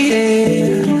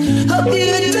fascinated. Hope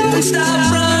you don't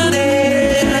stop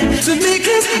running to make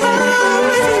us home.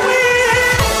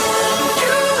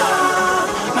 You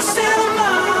are my cinema.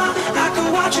 I could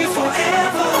watch you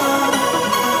forever.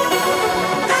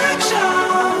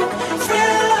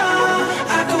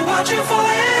 You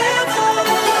forever.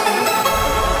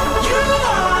 You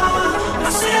are my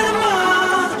cinema,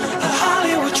 a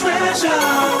Hollywood treasure.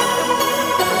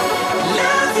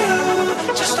 Love you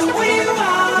just the way you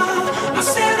are, my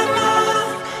cinema,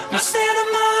 my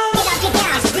cinema. Get up, get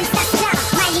down, roof that down.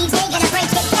 My leaves they gonna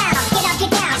break it down. Get up,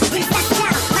 get down, roof that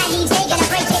down. My leaves they gonna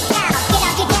break it down. Get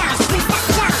up, get down, roof that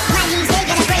down. My leaves they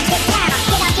gonna break it down.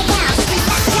 Get up, get down, roof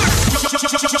that down.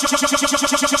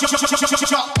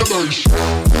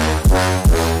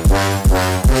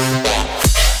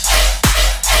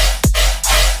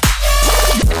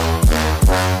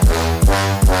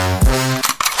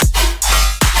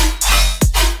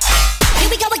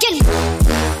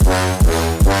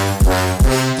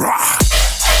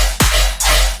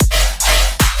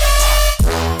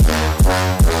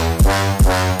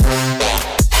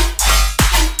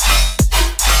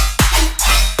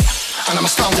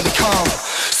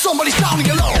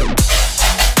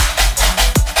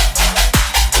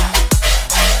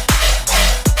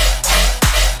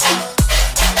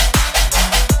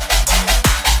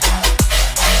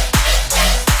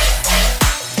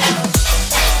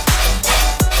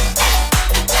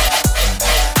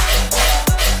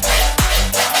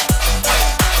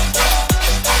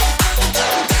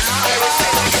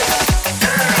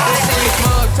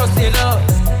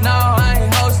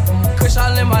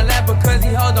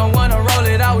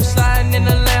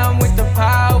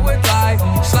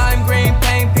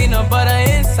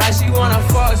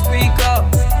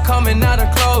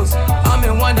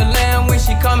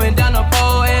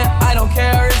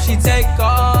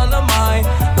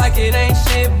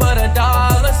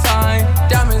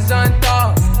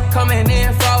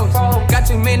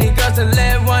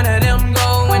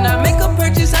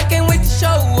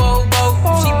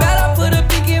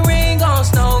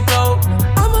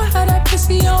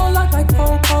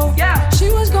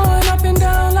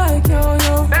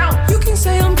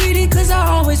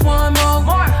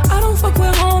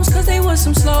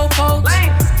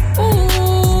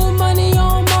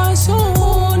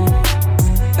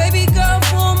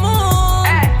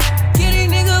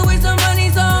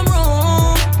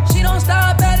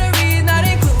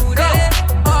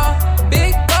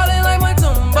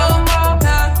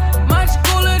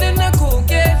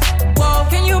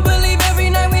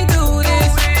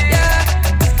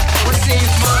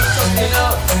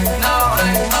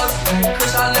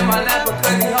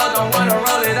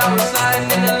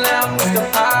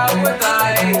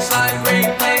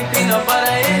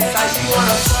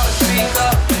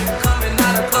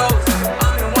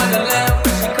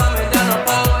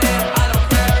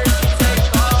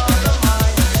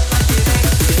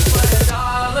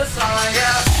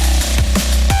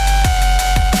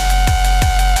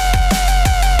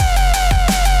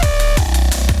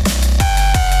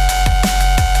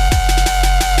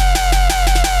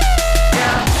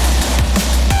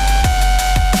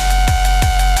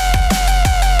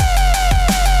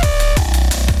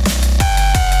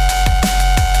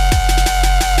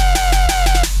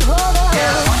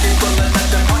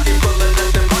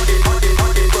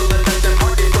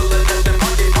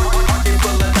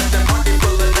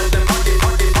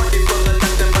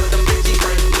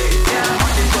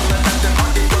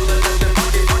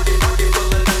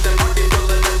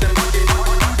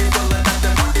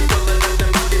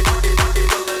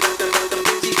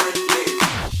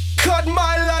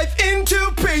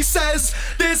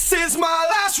 This is my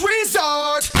last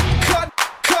resort. Cut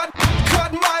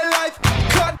my life.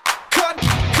 Cut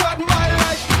my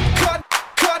life.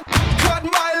 Cut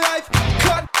my life.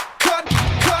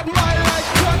 Cut my life.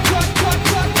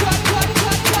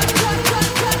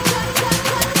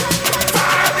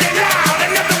 Fire it loud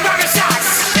and let the rocket shots.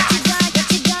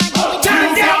 Turn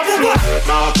down for what?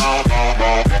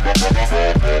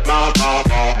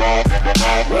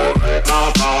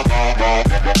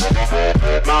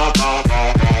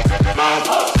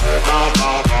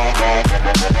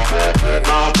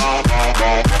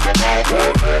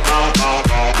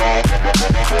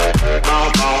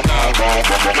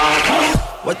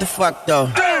 What the fuck though?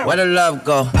 Where the love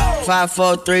go? 5,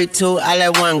 4, 3, 2, I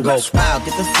let one go. Wow,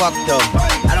 get the fuck though.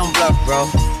 I don't bluff, bro.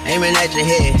 Aiming at your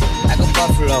head like a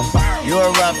buffalo. You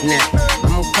a roughneck,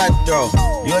 I'm a cutthroat.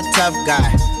 You a tough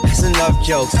guy. That's enough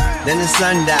jokes. Then the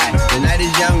sun died. The night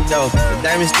is young though. The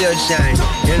diamond still shine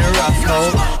in a rough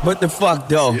hole. What the fuck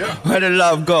though? Where the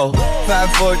love go?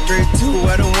 5, 4, 3, 2,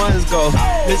 where the ones go?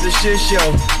 It's a shit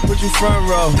show. Put you front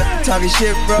row. Talking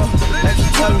shit, bro. Let your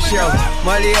tongue show.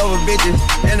 Money over bitches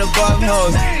and above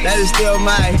hoes. That is still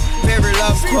my favorite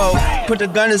love quote. Put the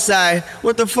gun aside.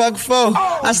 What the fuck for?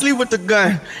 I sleep with the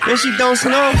gun and she don't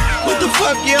snow. What the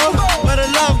fuck, yo? Where the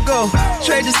love go?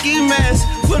 Trade the ski mask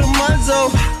for the muzzle.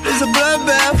 It's a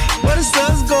bloodbath. Where the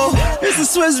suns go? It's a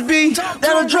Swiss beat. That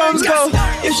the drums go.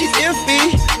 If she's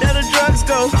iffy, that the drugs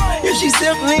go. If she's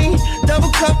simply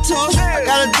double cup toast, I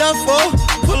got a duffel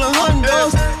full of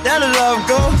hundos. That the love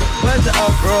go. Where's the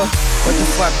uproar? What the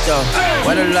fuck though?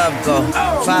 Where the love go?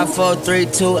 5, 4, 3,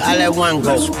 2, I let one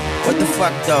go. What the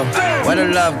fuck though? Where the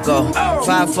love go?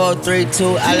 5, 4, 3,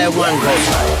 2, I let one go.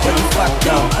 What the fuck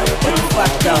though? What the fuck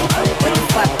though? What the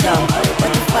fuck though? What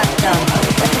the fuck though?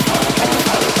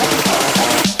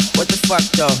 What the fuck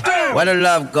though? Where the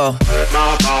love go?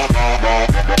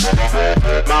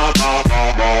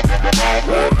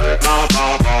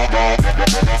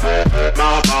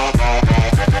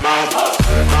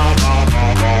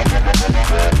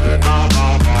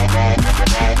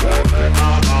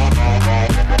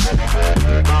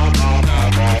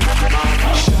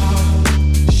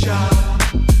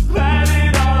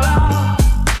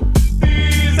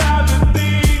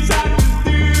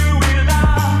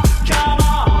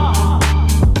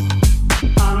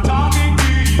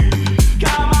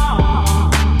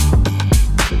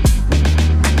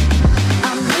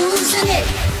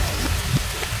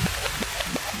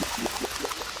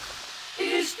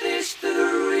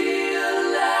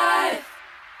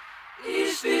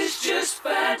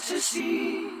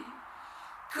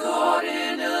 Caught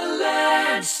in a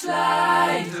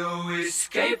landslide, no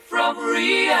escape from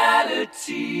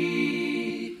reality.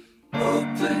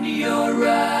 Open your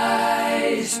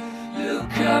eyes,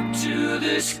 look up to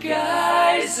the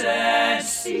skies and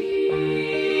see.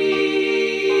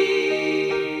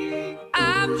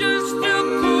 I'm just a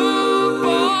poor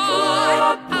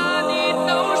boy, I need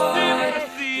no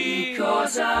sympathy,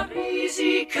 because I'm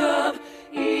easy come,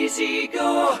 easy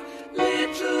go,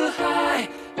 little high,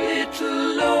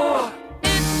 little low.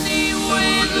 Any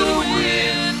way the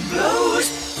wind blows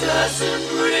doesn't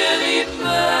really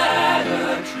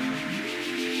matter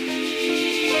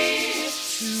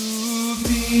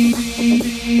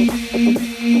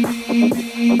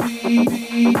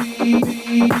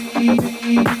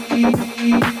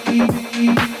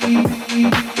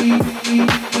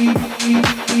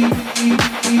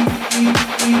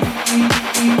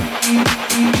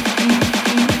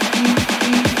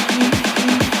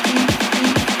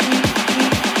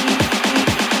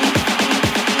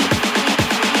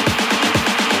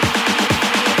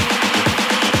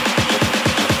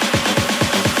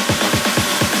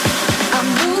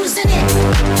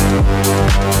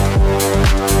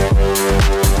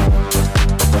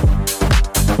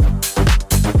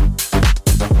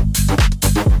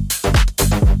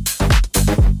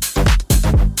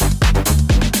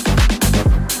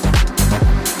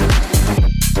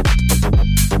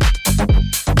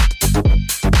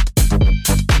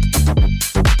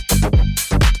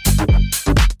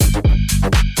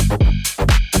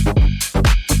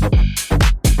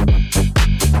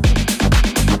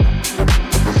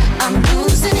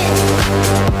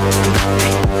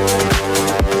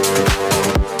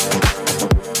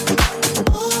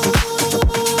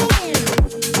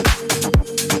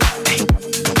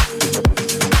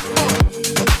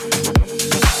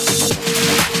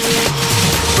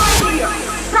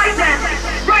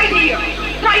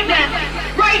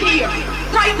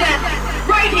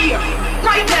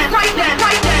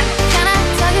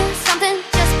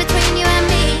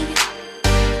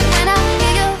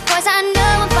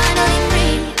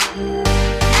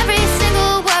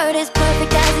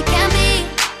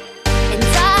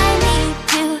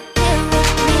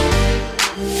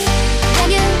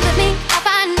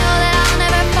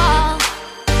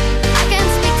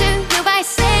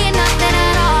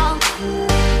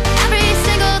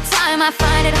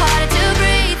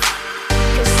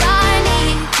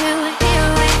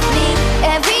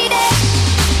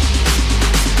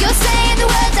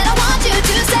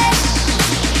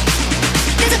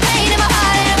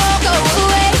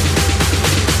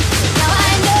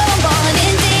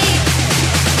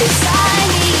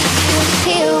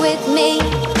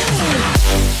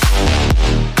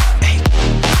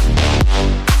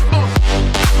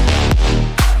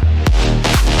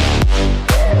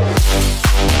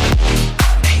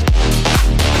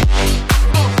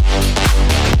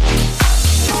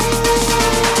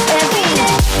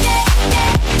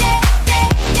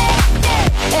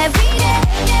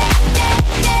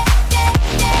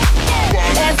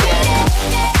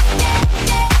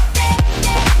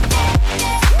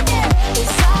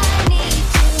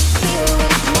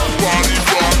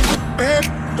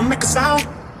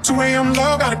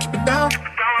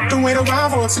Don't wait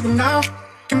around for a ticket now.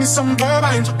 Give me some verb,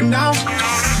 I ain't talking down.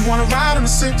 You wanna ride in the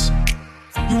 6,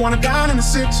 you wanna dine in the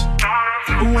 6.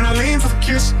 But when I lean for the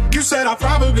kiss, you said I'll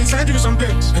probably send you some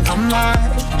pics. And I'm like,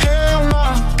 hell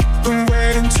nah, been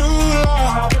waiting too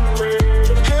long.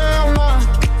 Hell nah,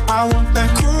 I want that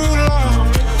cruel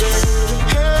love.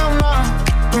 Hell nah,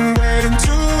 been waiting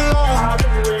too long.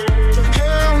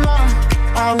 Hell nah,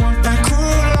 I want that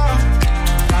cruel love.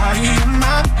 Body in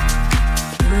my,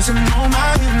 losing all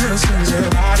my innocence. Yeah,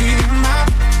 body in my,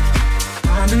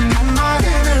 finding all my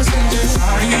innocence. Yeah,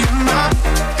 body in my,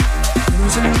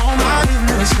 losing all my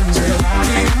innocence. Yeah,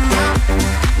 body in my,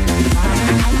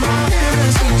 finding all my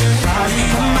innocence. Yeah, body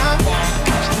in my,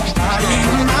 body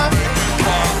in my,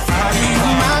 body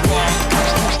in my,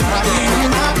 body in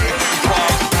my.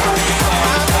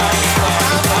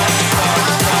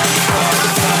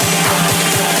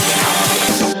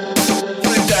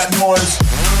 Play that noise.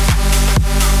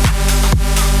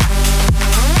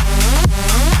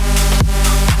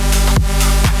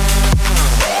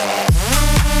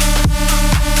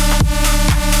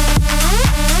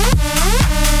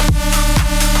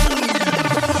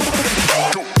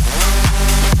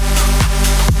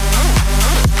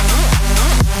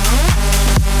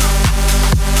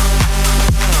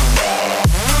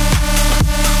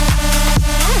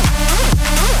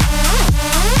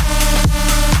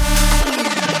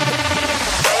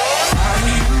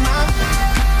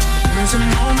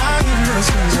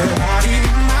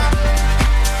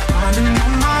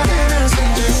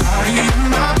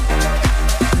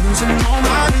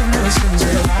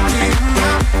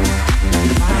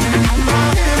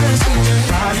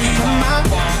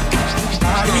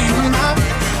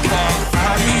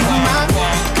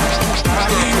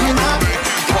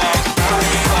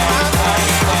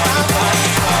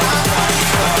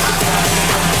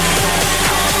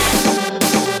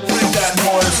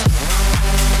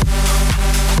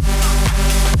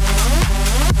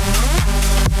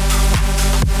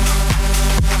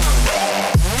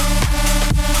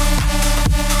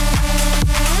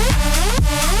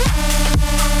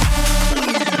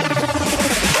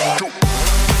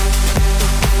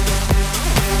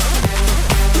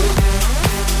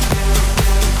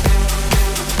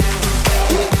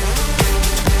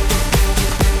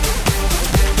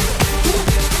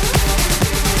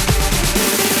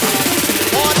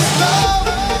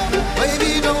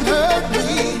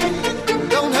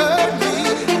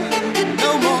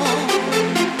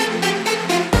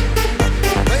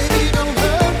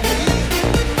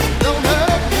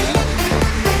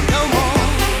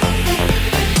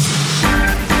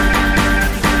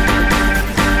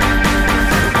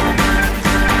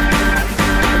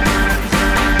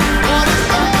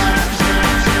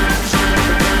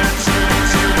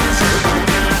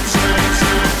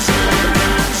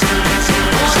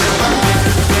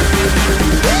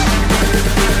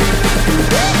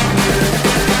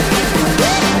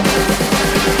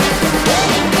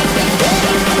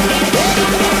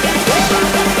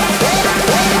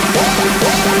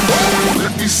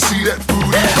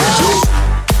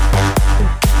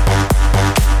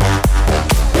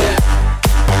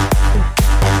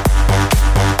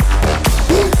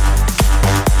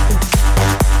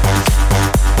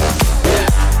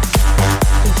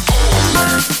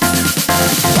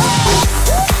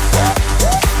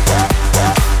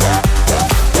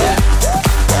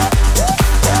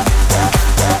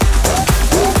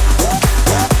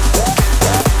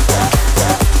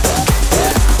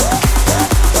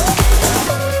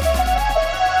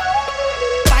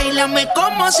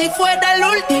 Si fuera la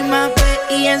última vez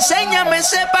y enséñame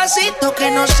ese pasito que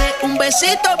no sé, un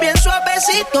besito bien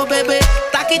suavecito, bebé.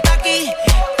 Taqui taqui,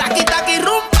 taqui taqui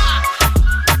rumba.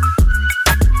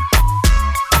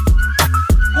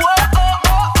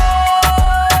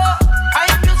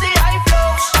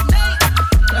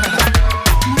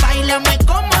 Báilame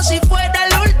como si fuera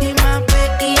la última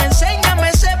vez y enséñame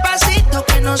ese pasito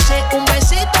que no sé, un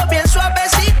besito bien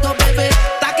suavecito, bebé.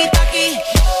 Taqui taqui,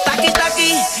 taqui taqui.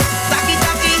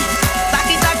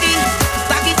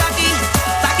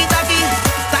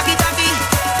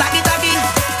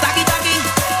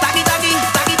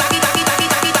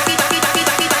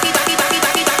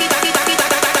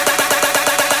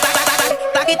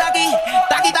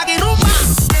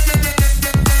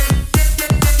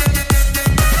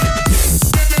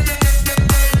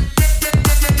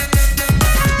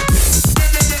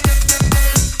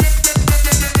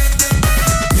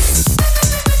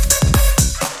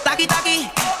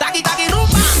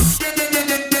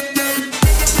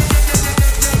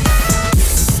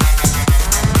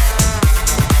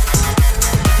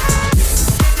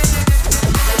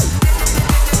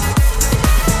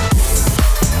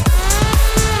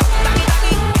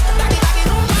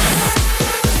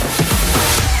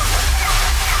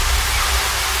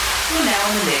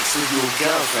 mix with your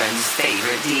girlfriend's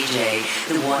favorite DJ,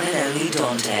 the one and only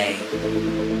Dante.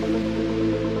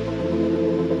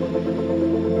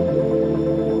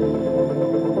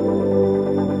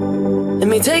 Let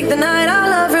me take the night I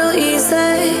love real easy,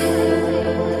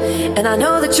 and I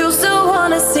know that you still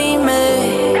wanna see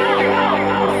me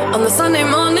on the Sunday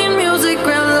morning music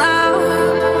real loud.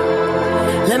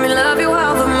 Let me love you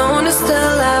while the moon is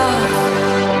still out.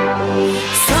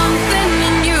 Something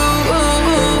in you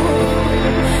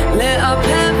lit up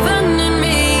heaven in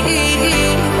me.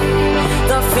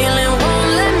 The feeling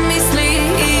won't let me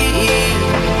sleep,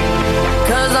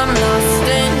 'cause I'm lost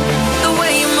in the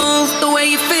way you move, the way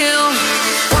you feel.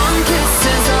 One kiss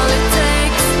is all it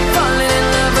takes, falling in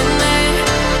love with me.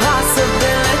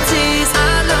 Possibilities,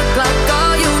 I look like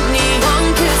all you need. One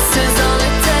kiss is all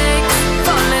it takes,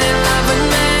 falling in love with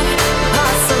me.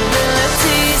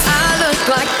 Possibilities, I look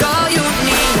like all you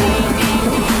need.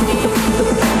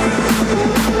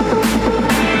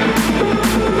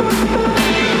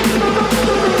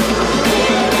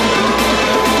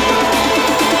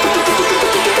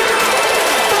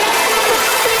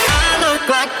 I look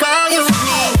like all you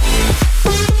need.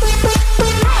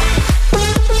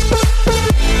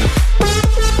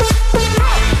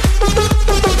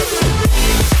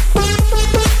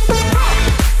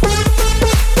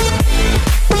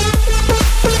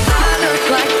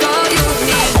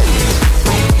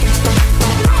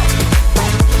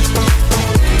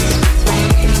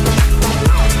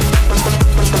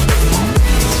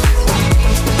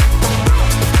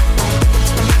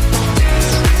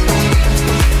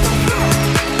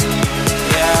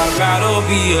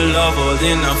 Be a lover,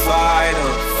 then a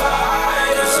fighter.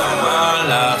 Cause all my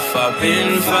life I've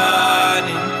been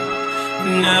fighting.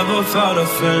 Never felt a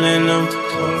feeling of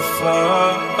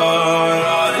comfort.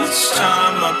 All this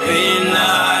time I've been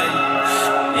hiding,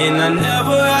 and I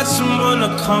never had someone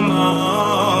to come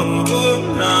on. But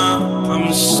now I'm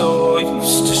so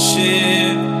used to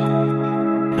shit.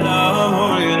 Love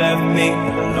only left me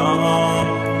alone,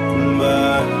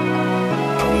 but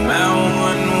I'm at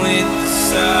one with the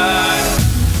side.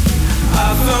 I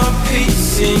found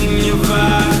peace in your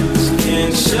vibes.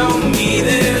 Can't show me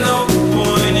there's no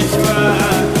point in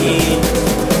trying.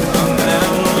 I'm at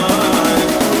one,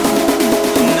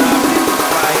 and I've been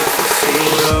quiet for so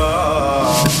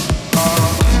long.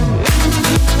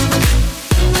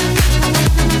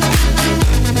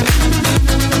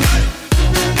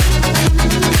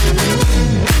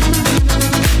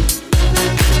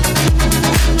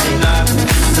 And I've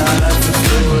been silent for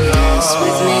so long.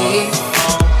 With me.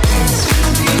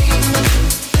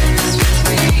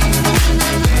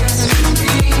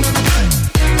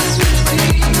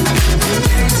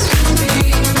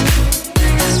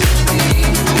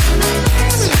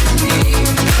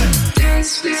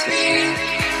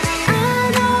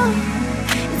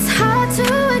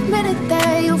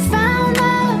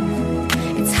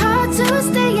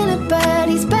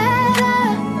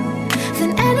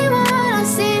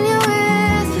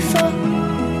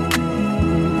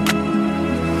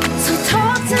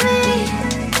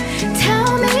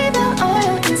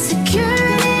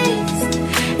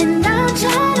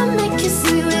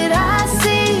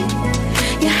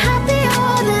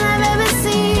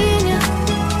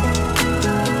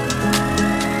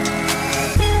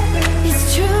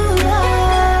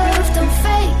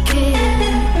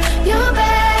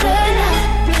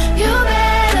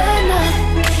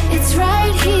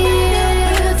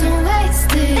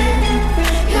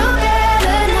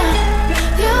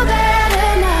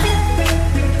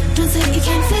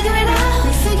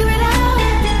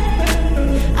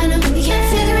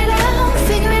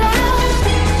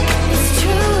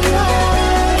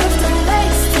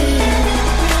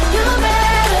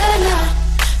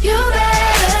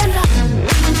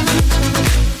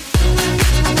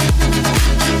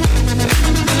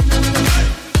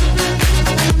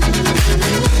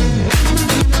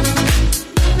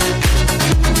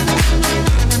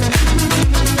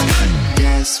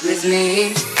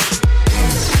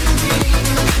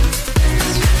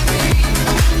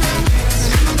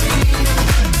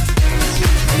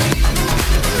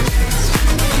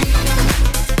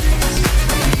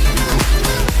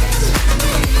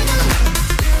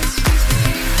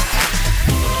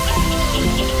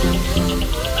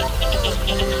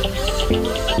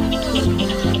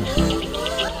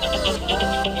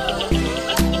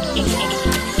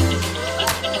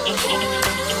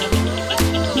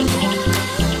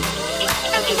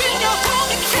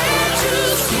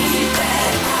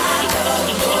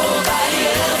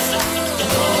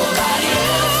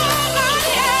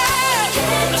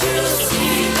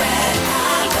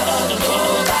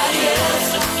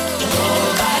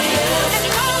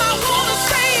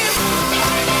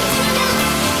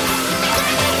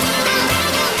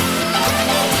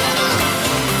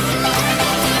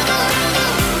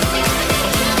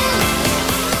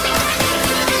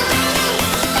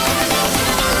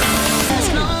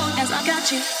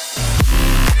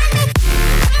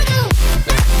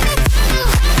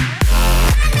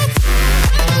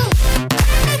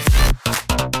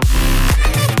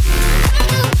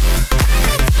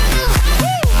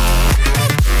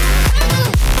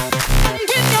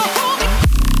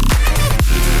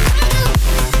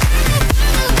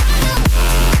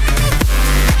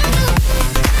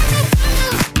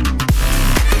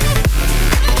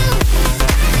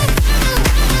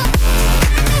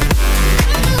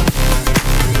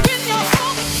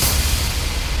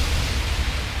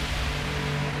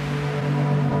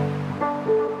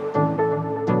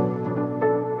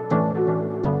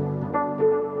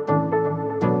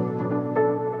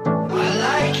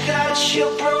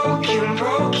 you're broken,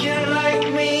 broken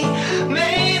like me.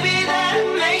 Maybe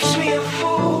that makes me a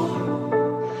fool.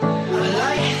 I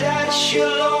like that you're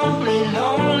lonely,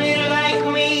 lonely like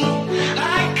me.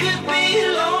 I could be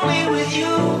lonely with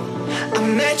you. I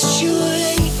met you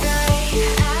late night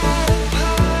at a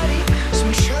party.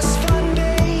 Some trust fund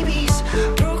babies,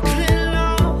 Brooklyn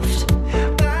loft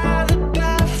by the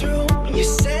bathroom. You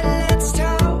said let's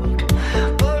talk,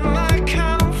 but my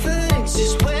confidence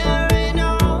is wearing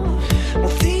off.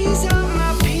 Well, these are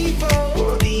my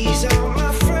people, these are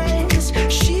my friends.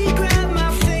 She grabbed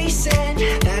my face and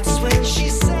that's when she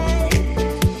said,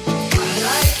 I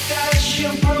like that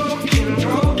you're broken,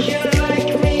 broken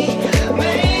like me.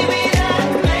 Maybe that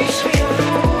makes me a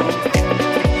fool.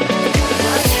 I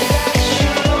like that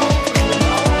you're lonely,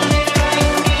 lonely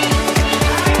like me.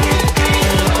 I could be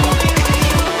lonely with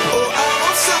you. Oh, I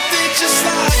want something just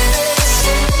like this.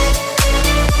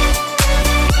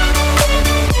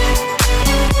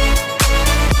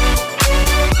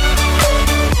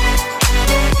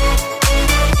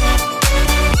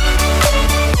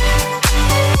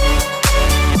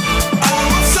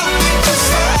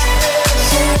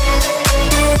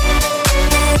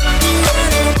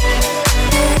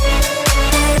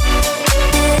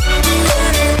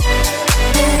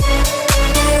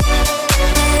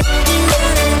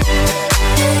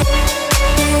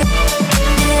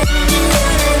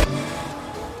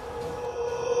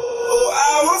 Oh,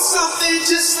 I want something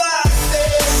just like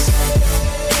this.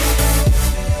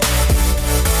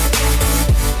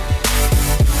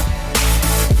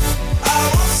 I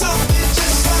want something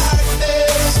just like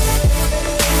this.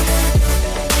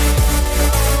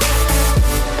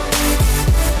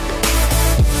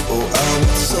 Oh, I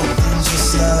want something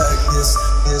just like this.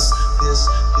 This, this,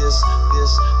 this,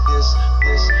 this, this, this,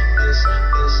 this, this,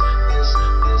 this,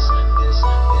 this,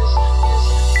 this,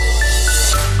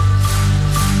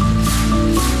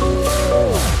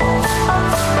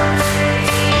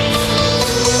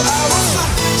 Oh, I want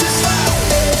something just like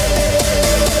this.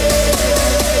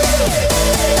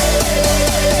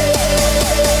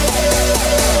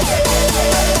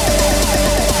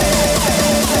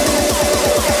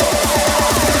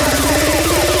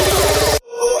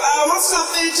 I want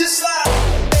something just like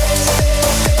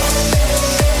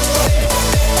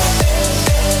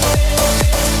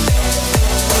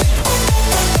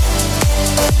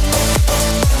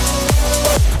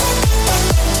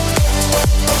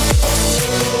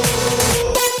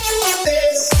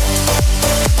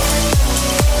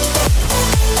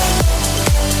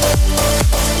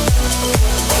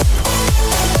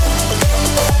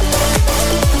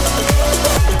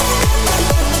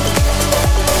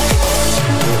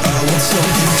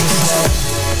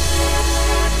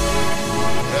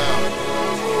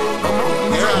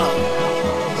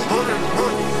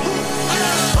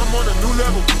I'm on a new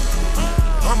level.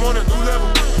 I'm on a new level.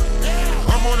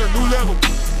 I'm on a new level.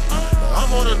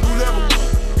 I'm on a new level.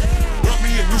 Got me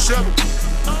a new shovel.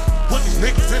 Put these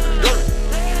niggas in the dirt.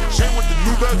 Shame with the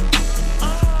new baby.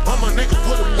 All my niggas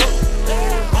put it work.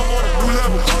 I'm on a new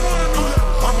level.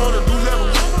 I'm on a new level.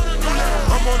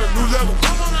 I'm on a new level.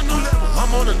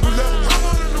 I'm on a new level.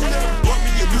 Got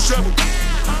me a new shovel.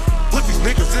 Put these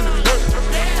niggas in the dirt.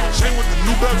 Shame with the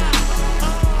new baby.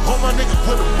 All my niggas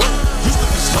put it work. Used to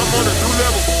be I'm on a new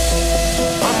level.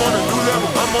 I'm on a new level.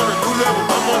 I'm on a new level.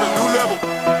 I'm on a new level.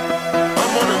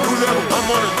 I'm on a new level.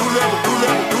 I'm on a new level. New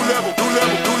level. New level. New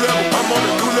level. New level. I'm on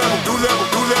a new level. New level.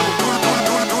 New level.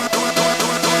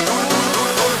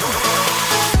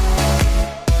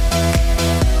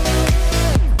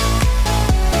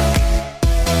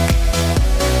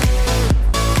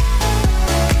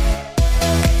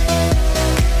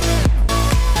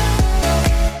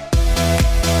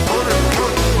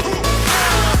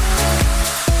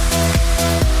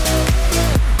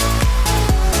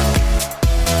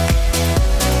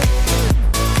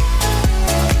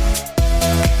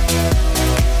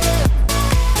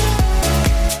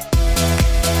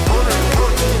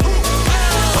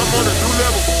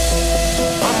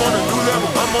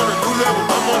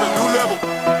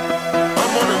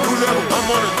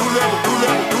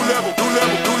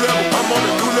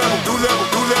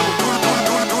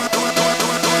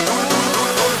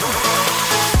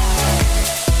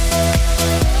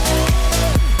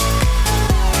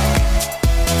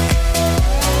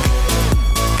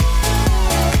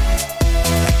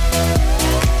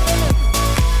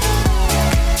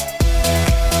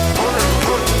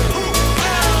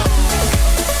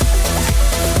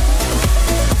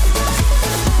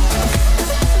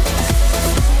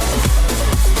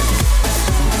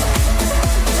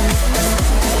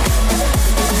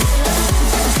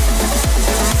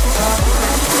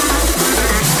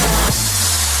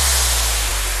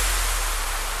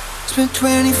 spent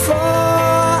 24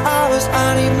 hours,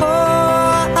 I need more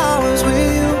hours with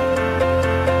you.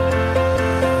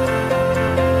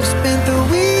 We spent the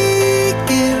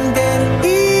weekend and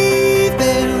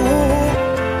even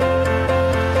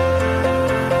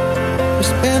we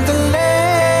spent the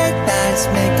late nights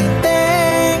making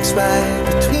things right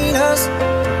between us.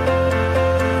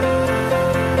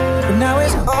 But now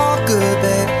it's all good,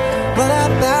 babe. Run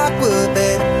out backward,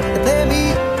 babe, and let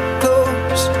me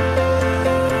close.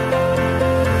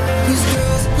 These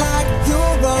girls like you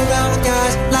run around with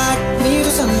guys like me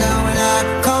till sundown. When I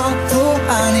come through,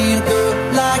 I need a girl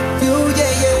like you,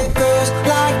 yeah, yeah. Girls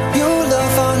like you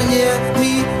love fun and yeah,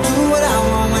 me do what I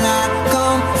want. When I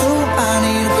come through, I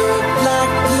need a girl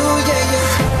like you, yeah,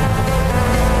 yeah.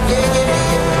 Yeah, yeah,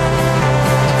 yeah.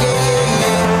 Yeah, yeah,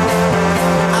 yeah.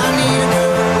 I need a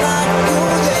girl like you,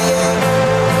 yeah, yeah.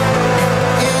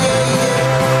 Yeah, yeah, yeah.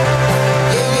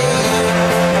 Yeah, yeah, yeah.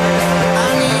 I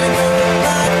need a girl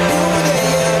like you, yeah,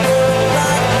 yeah.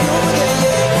 Like you, yeah,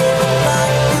 yeah.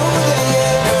 Like you, yeah,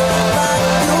 yeah.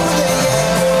 Like you, yeah,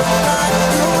 yeah. Like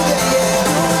you, yeah, yeah.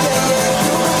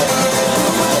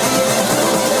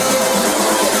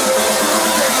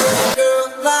 Girl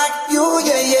like you,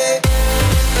 yeah, yeah.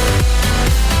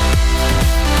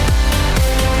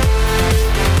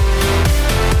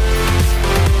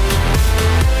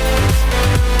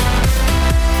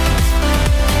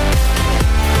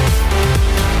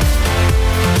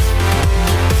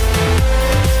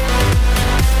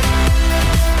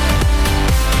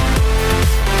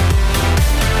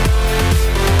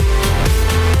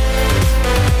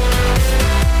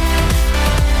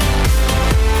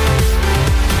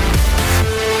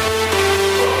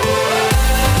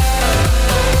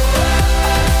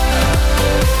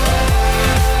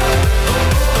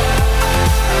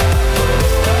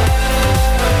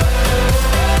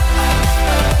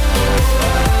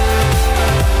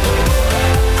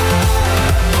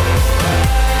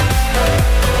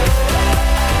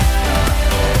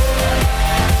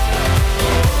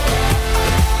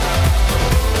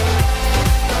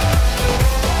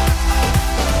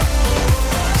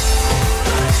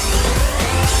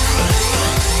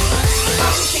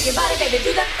 Shake your body, baby,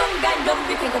 do that conga. No,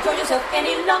 you can't control yourself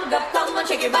any longer. Come on,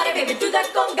 shake your body, baby, do that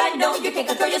conga. No, you can't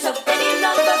control yourself any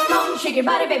longer. Come on, shake your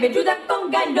body, baby, do that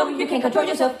conga. No, you can't control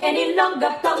yourself any longer.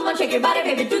 Come on, shake your body,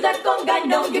 baby, do that conga.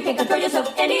 No, you can't control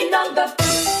yourself any longer.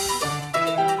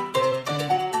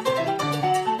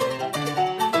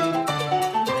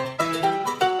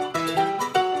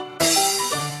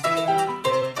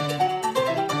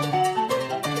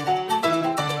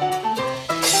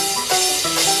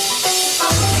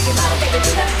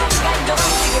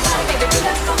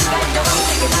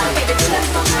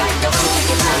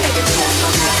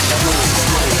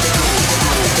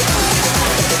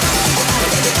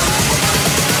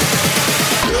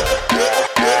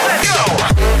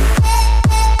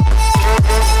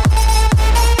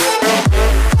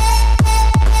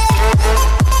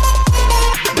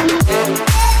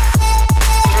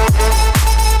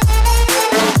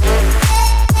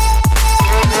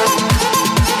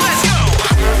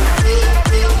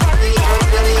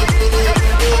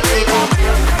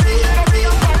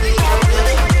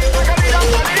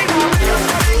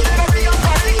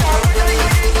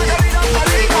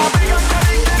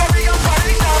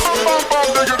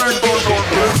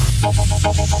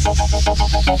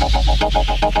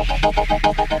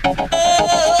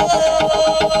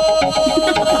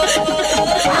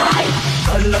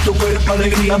 Dale a tu cuerpo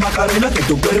alegría Macarena, que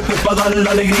tu cuerpo es para dar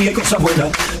la alegría y cosas buenas.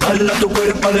 Dale a tu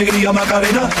cuerpo alegría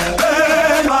Macarena,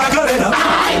 Macarena.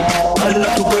 Dale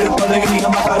a tu cuerpo alegría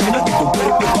Macarena, que tu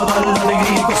cuerpo es para dar la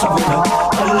alegría y cosas buenas.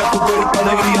 Dale a tu cuerpo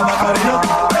alegría Macarena,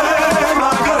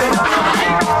 Macarena.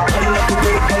 Dale a tu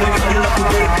cuerpo alegría, dale a tu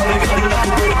cuerpo alegría, dale a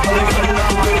tu cuerpo alegría, dale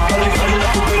a tu cuerpo alegría, dale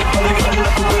a tu cuerpo alegría, dale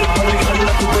a tu cuerpo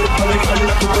alegría, dale a tu cuerpo alegría, dale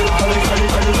a tu cuerpo alegría.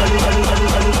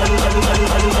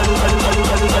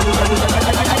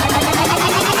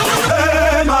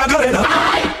 Macarena.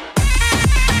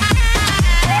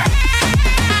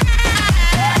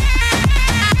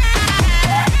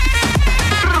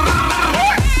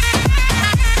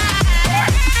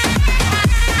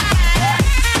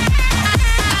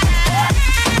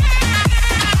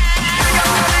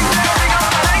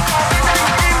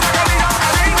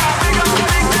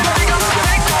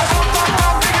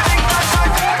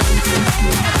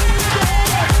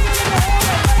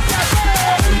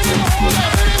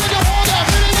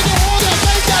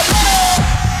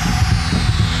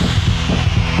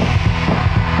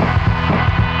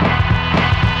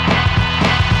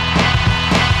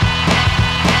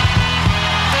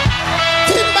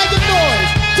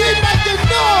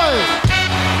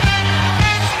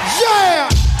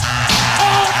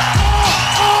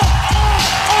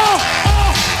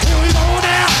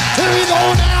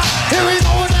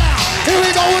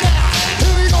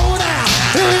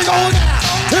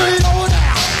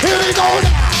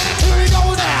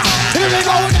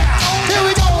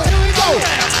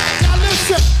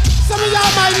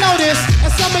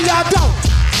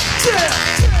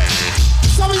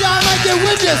 Some of y'all might get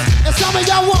with this, and some of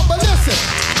y'all won't, but listen.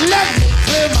 Let me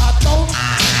clear my throat.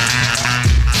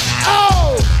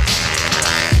 Oh!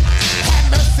 Have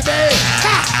mercy, babe.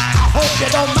 Ha! I hope you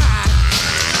don't mind.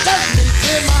 Let me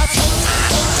clear my throat.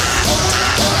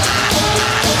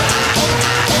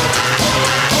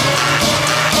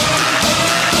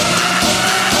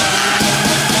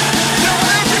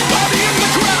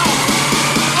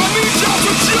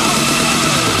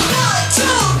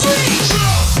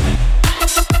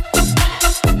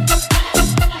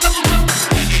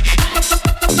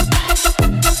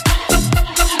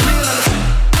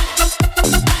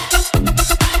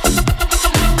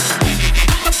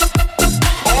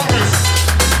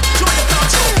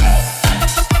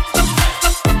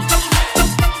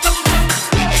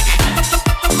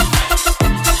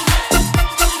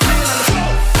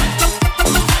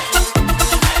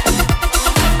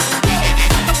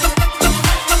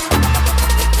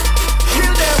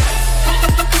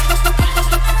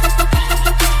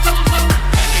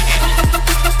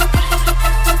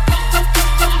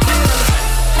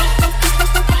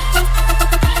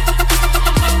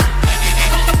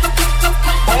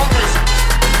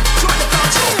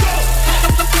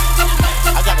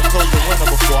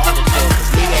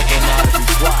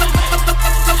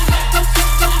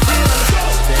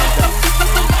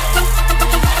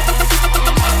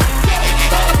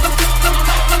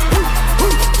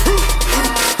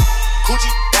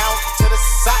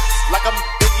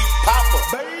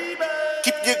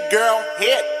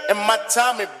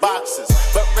 Tommy boxes,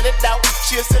 but really doubt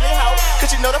she a silly hoe,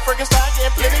 cause she know the Frankenstein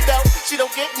getting plenty dough. She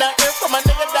don't get nothing from a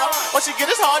nigga doubt. All she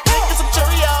get is hard dick and some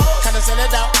Cheerios. Kinda send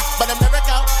it out, but I'm never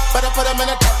out. But I put them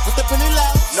in the dirt with the penny low.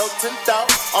 No tint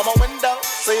out on my window,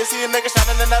 so you see a nigga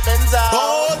shining in the Benzo.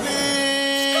 Holy,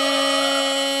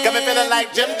 got me feeling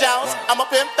like Jim Jones. I'm a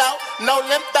pimp out, no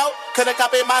limp out. Couldn't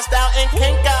copy my style in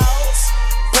kink outs.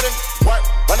 Put in work.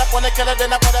 Run up on the killer,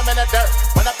 then I put him in the dirt.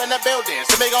 Run up in the building,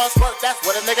 so me gon' squirt. That's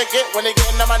what a nigga get when he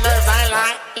getting on my nerves. I ain't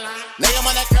lying. Lay him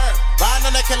on that curb. Riding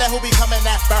on the killer who be coming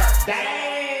that bird.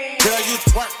 Girl, you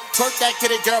twerk. Twerk that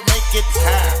kitty, girl, make it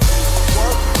turn.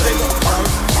 Work, nigga,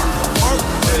 work. Work,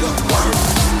 nigga, work.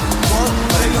 Work,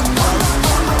 nigga, work.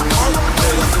 Work,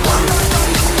 nigga, work.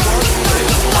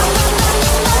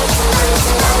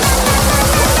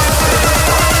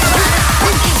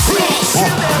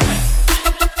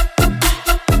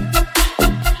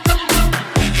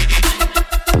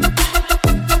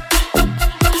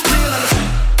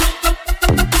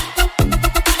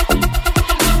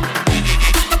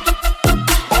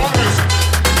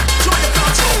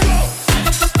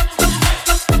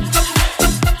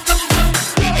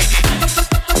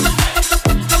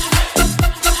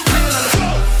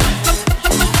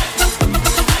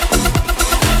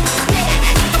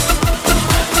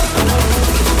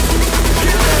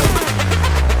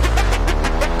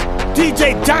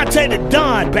 DJ Dante the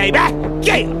Don, baby.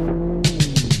 Yeah.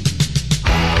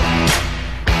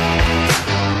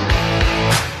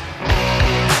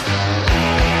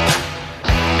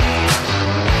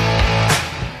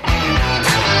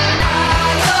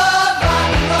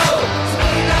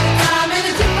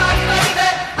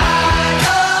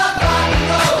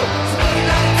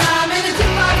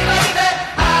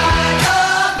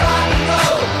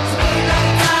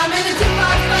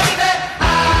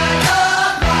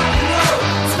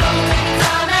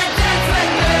 Time and dance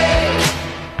with me.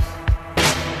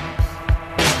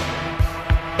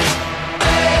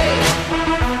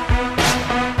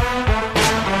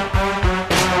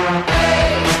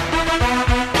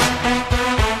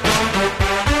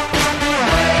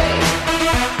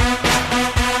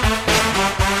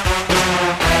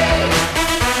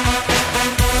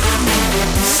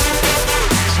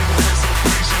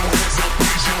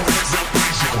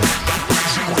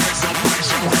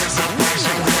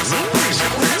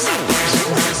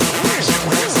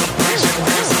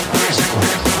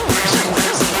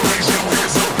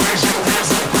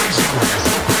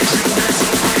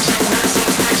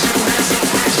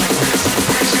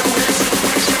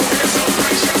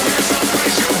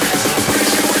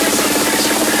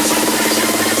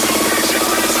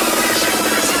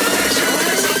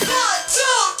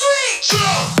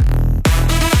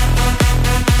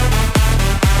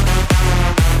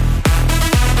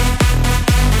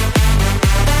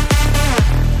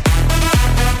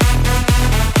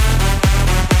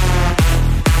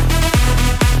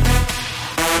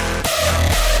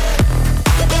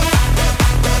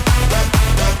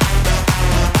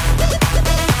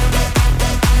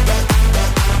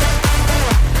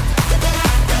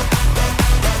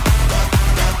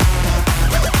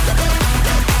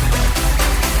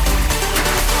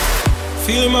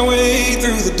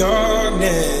 through the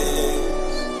darkness,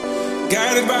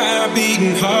 guided by a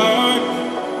beating heart.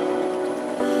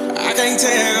 I can't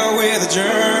tell where the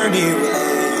journey will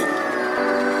end,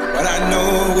 but I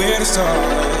know where to start.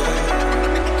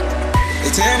 They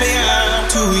tell me I'm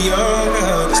too young to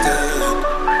understand.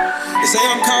 They say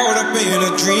I'm caught up in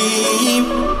a dream.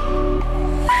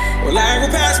 Well, life will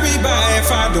pass me by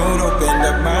if I don't open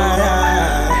up my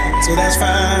eyes, so that's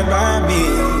fine by me.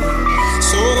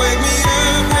 So wake me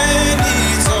up when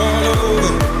it's all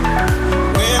over,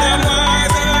 when I'm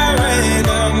wiser and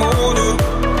I'm older.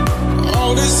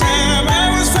 All this time I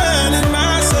was finding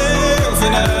myself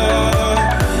and I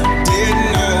didn't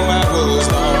know I was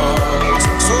lost.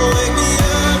 So wake me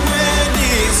up when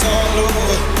it's all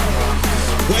over,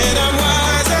 when I'm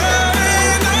wiser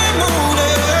and I'm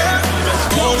older.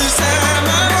 All this time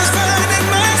I was finding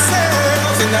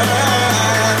myself and I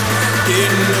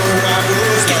didn't know I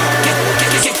was lost.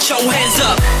 Get your hands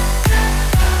up.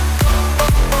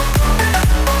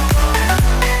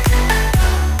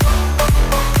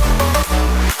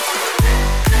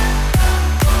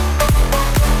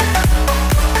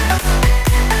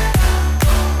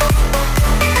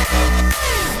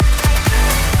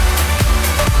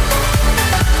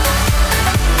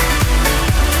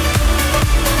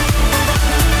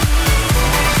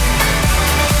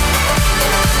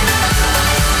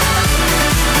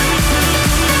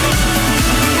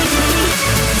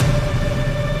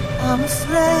 I'm a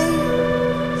flame,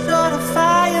 short of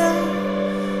fire.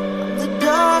 I'm the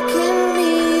dark in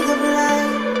need of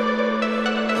light.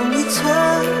 When we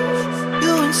touch,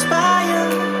 you inspire.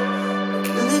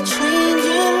 Feel it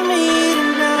changing me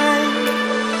tonight.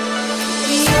 Pick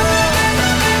me up,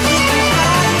 take me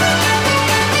higher.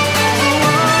 The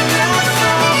one I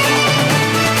saw in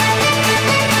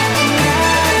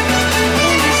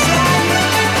desire.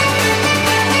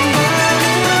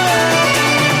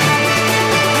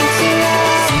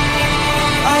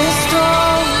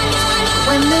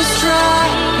 When they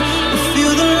strike, we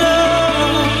feel the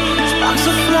love. Sparks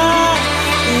will fly,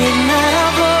 ignite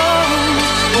our bones.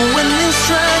 But when they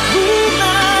strike, we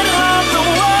light up the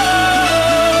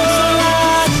world. So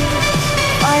light,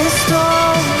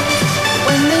 firestorm.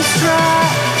 When they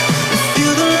strike, we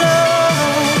feel the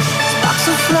love. Sparks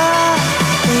will fly,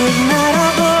 ignite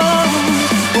our bones.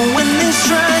 But when they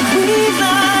strike, we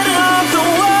light up the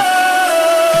world.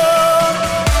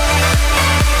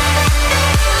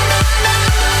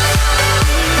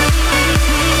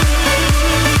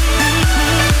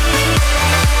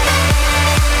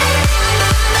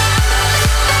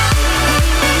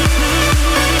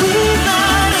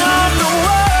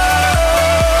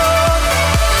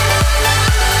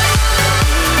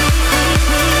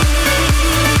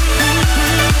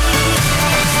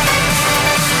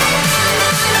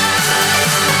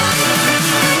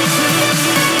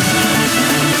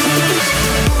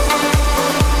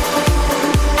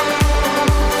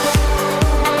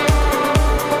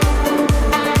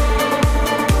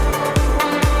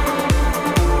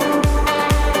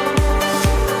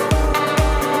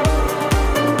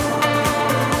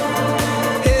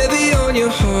 Heavy on your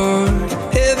heart,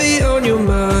 heavy on your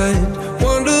mind.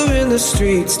 Wandering the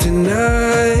streets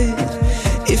tonight.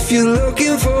 If you're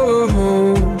looking for a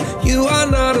home, you are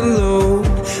not alone.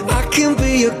 I can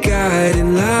be your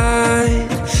guiding light.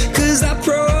 'Cause I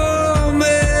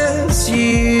promise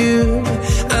you,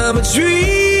 I'm a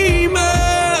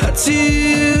dreamer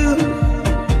too.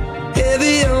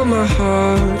 Heavy on my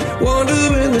heart,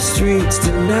 wandering the streets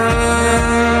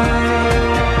tonight.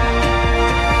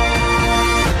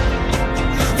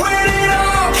 When it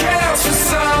all counts for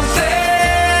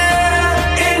something,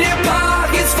 and your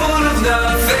pocket's full of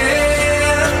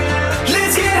nothing,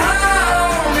 let's get high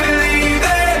on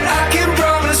believing. I can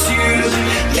promise you,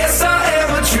 yes, I am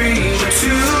a dreamer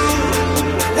too.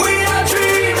 We are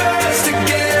dreamers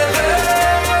together,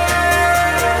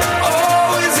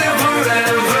 always and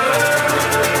forever.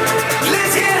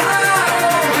 Let's get high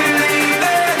on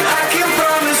believing. I can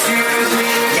promise you,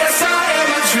 yes, I am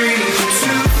a dreamer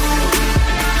too.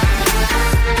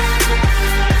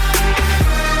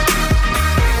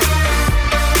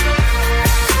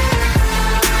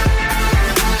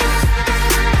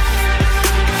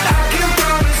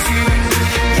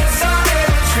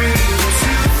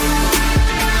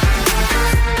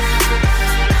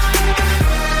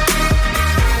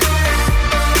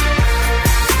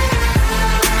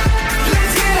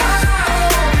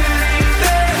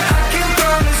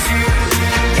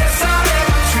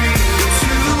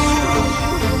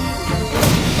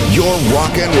 You're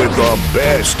rocking with the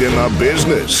best in the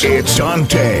business. It's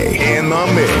Dante in the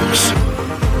mix.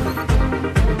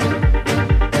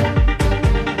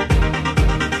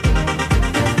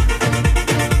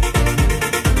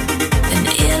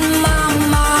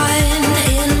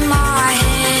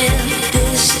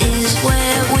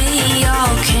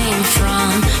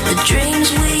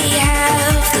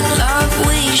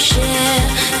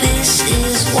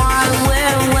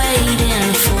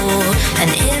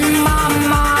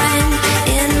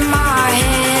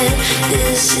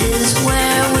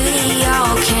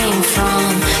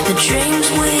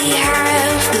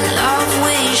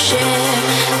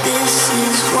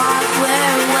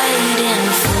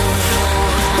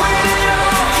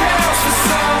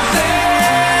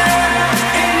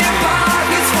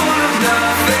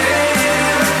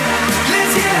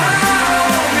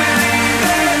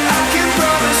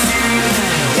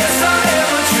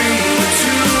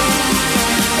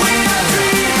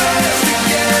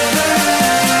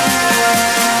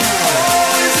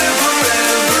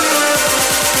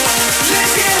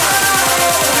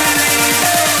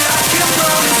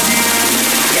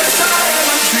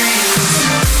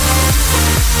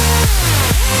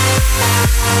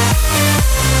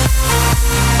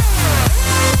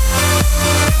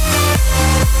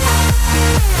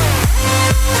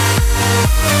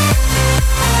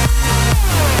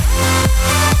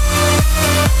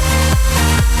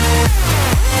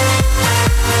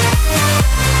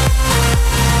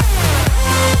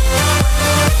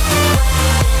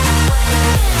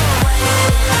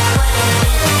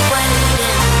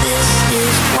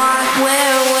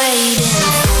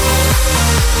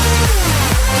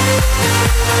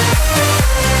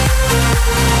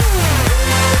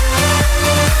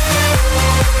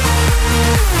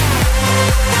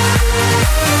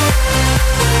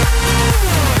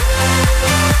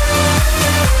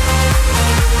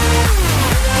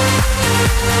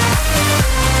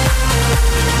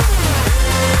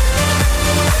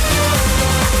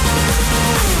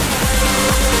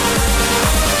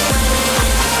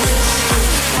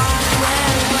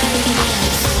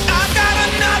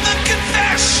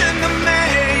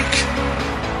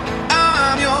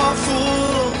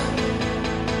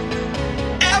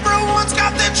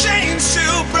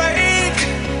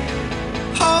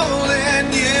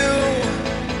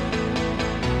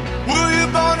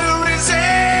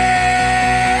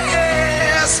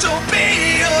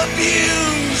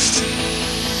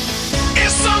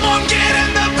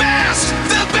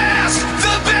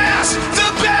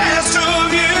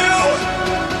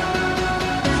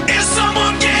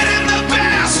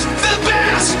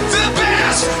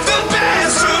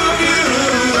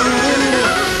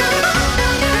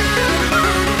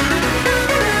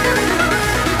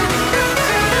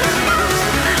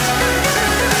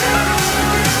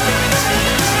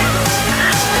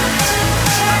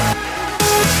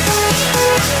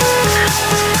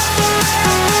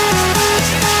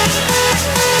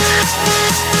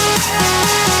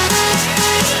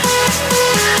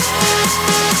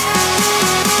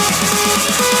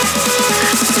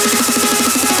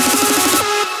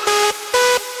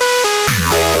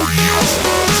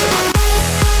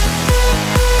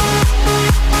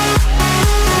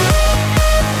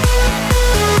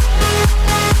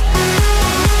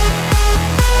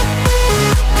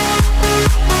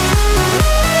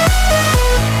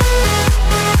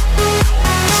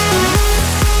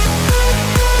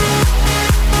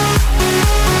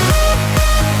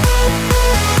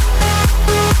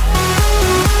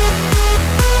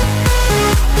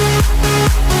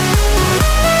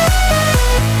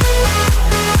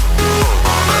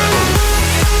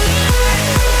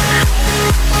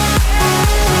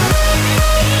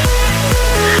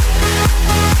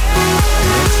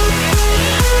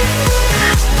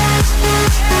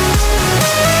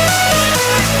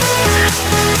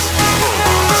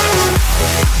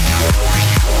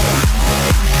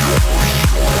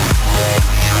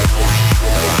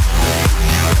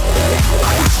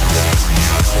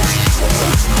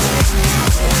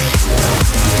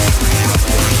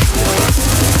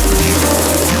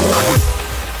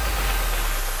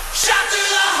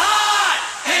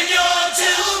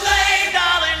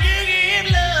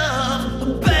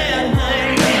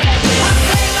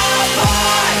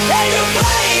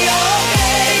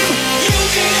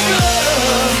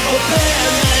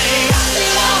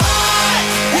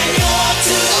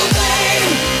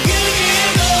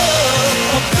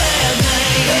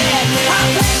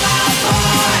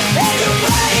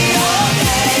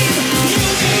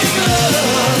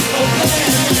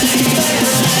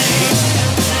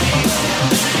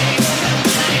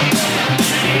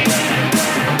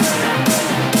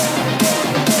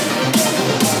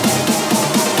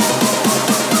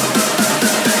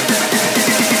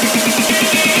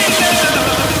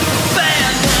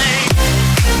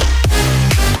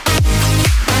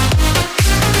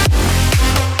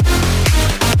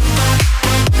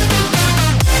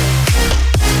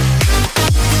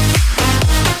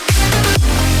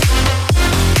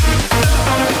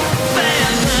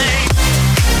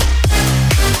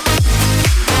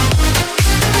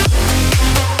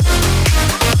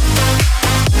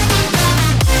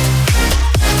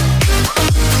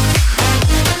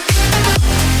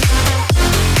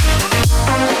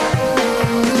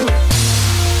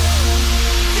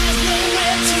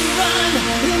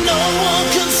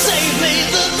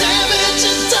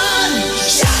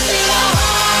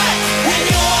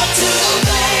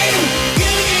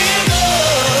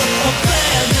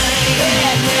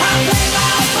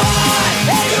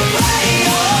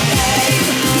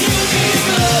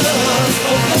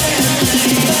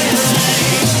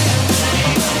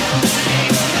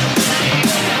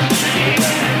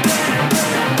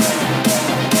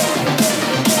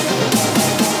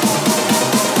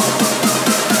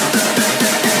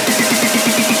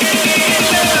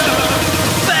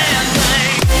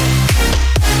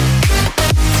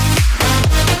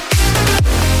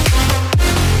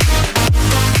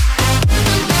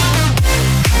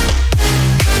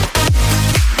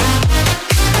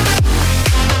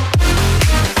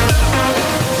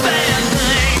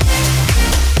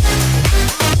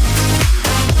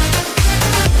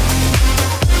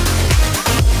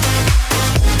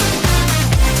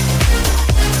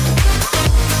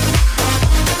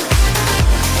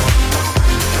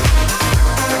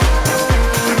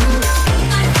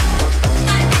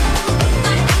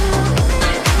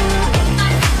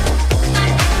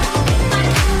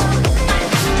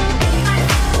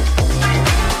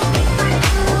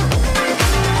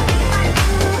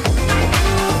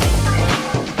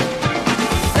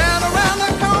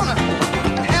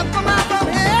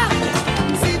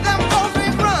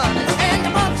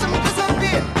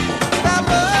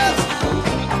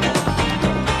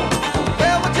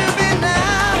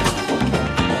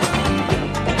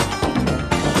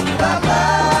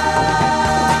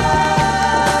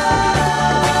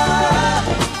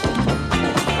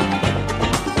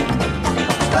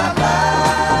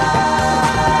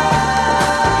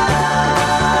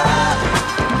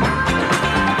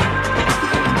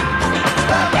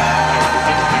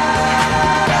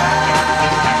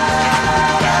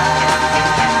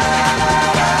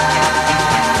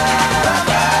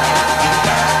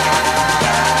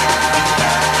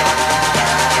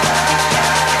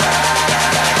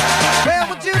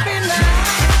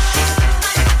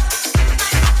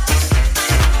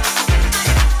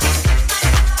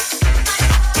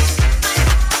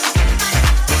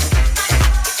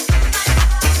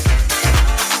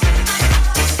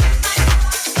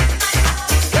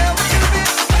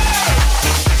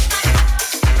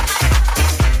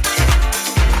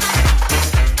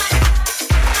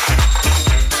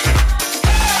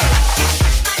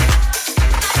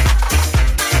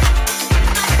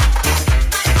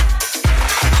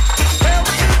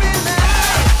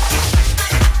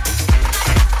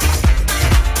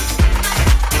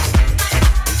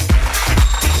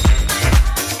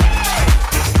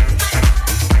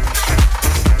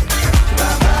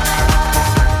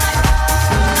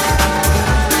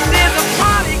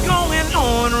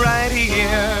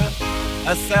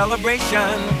 a celebration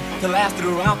to last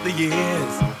throughout the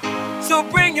years. So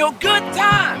bring your good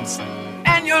times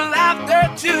and your laughter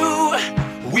too.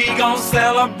 We gon'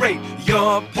 celebrate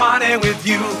your party with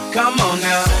you. Come on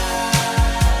now.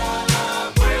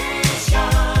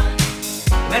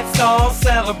 Let's all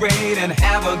celebrate and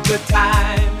have a good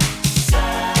time.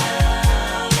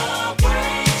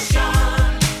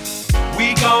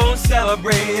 We gon'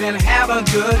 celebrate and have a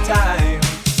good time.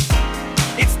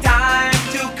 It's time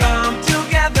to come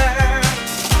together.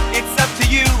 It's up to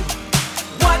you.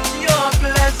 What's your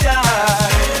pleasure?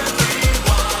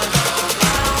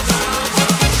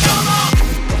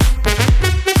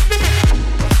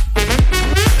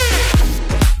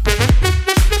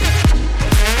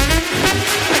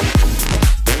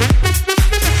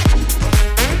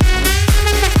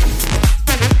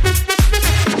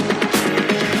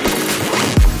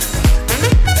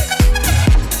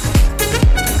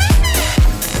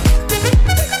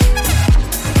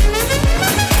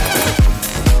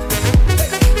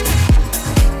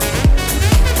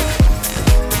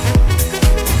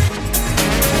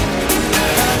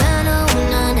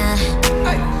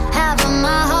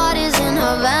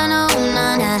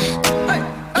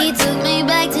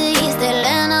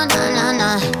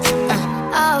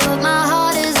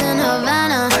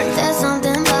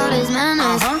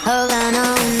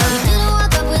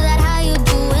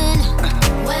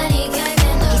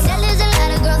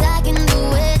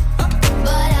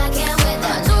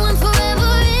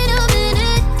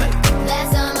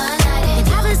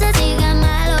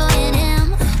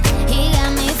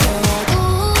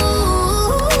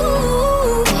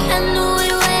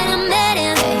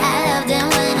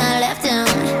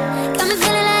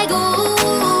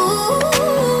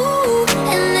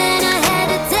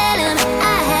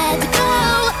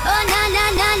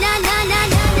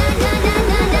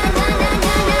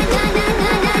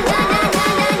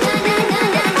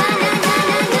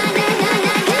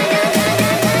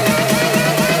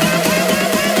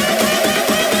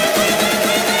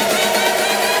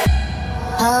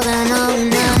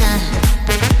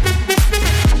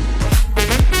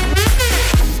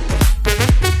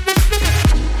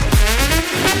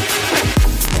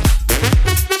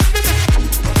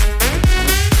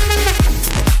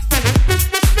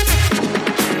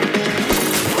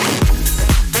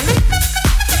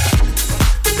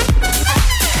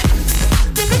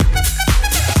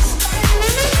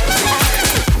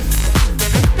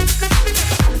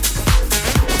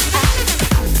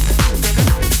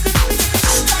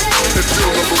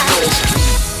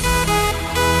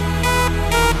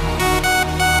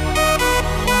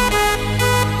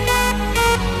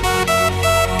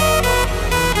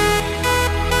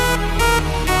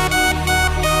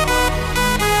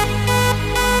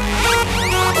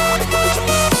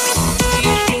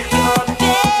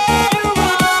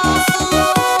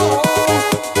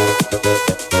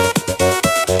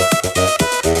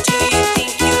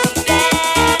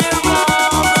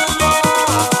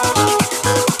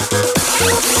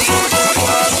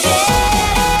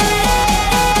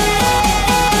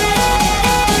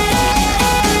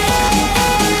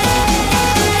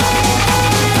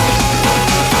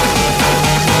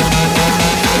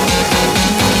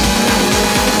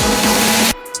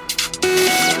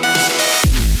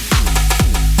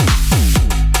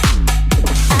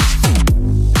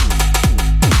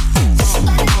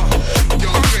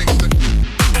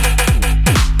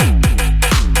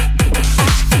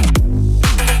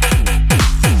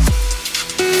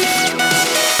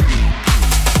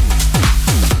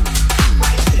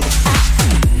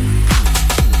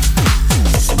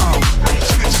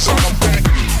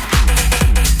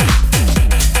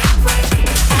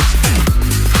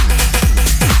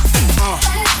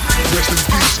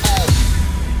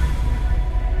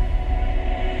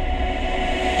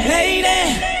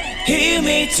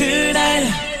 tonight,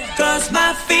 'cause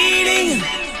my feeling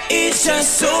is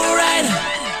just so right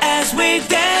as we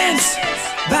dance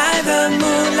by the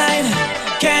moonlight.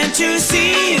 Can't you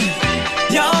see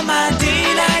you're my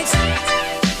delight?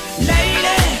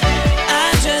 Lady, I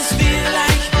just feel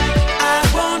like I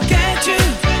won't get you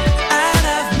out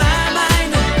of my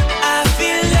mind. I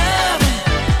feel love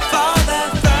for the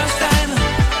first time,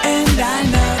 and I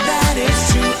know that it's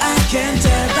true. I can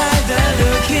tell by the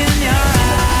look in your eyes.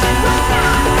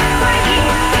 Right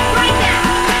here, right now,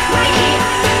 right here,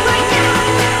 right now,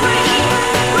 right here,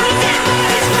 right now.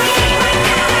 It's right here,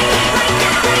 right now, right here, right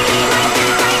now, right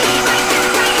here, right now, right here,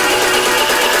 right now, right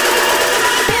here,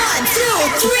 right now.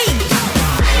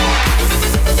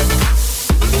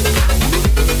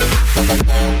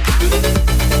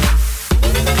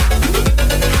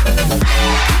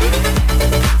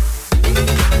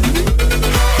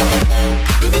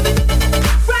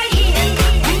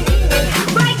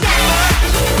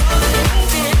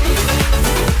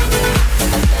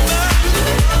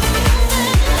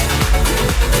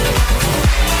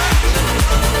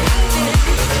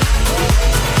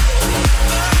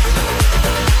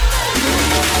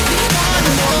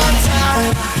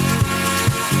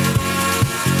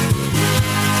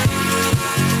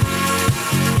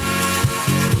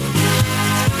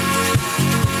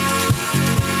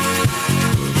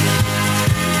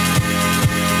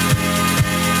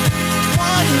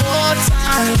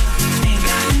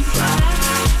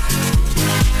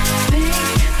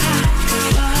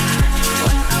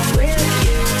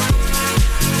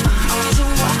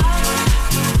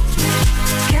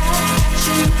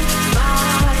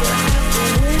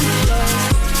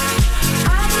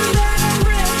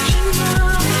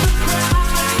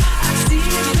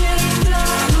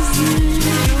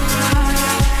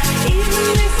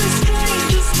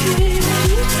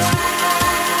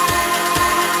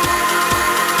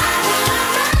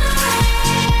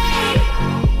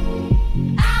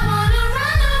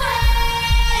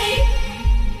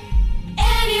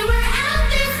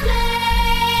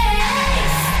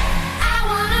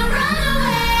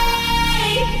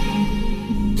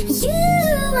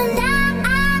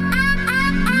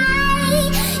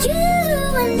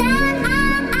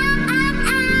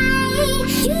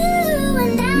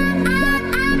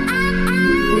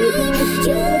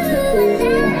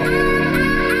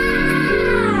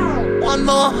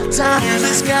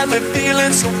 Music's got me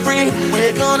feeling so free.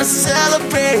 We're gonna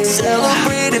celebrate,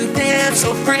 celebrate and dance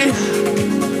so free.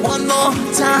 One more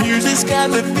time. Music's got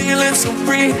me feeling so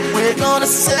free. We're gonna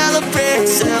celebrate,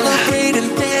 celebrate and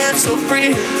dance so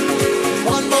free.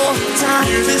 One more time.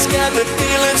 Music's got me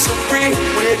feeling so free.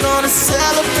 We're gonna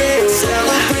celebrate,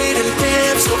 celebrate and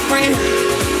dance so free.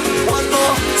 One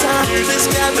more time. Music's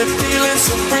got me feeling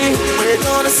so free. We're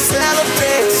gonna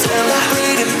celebrate,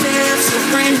 celebrate and dance so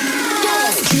free.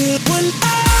 Good one.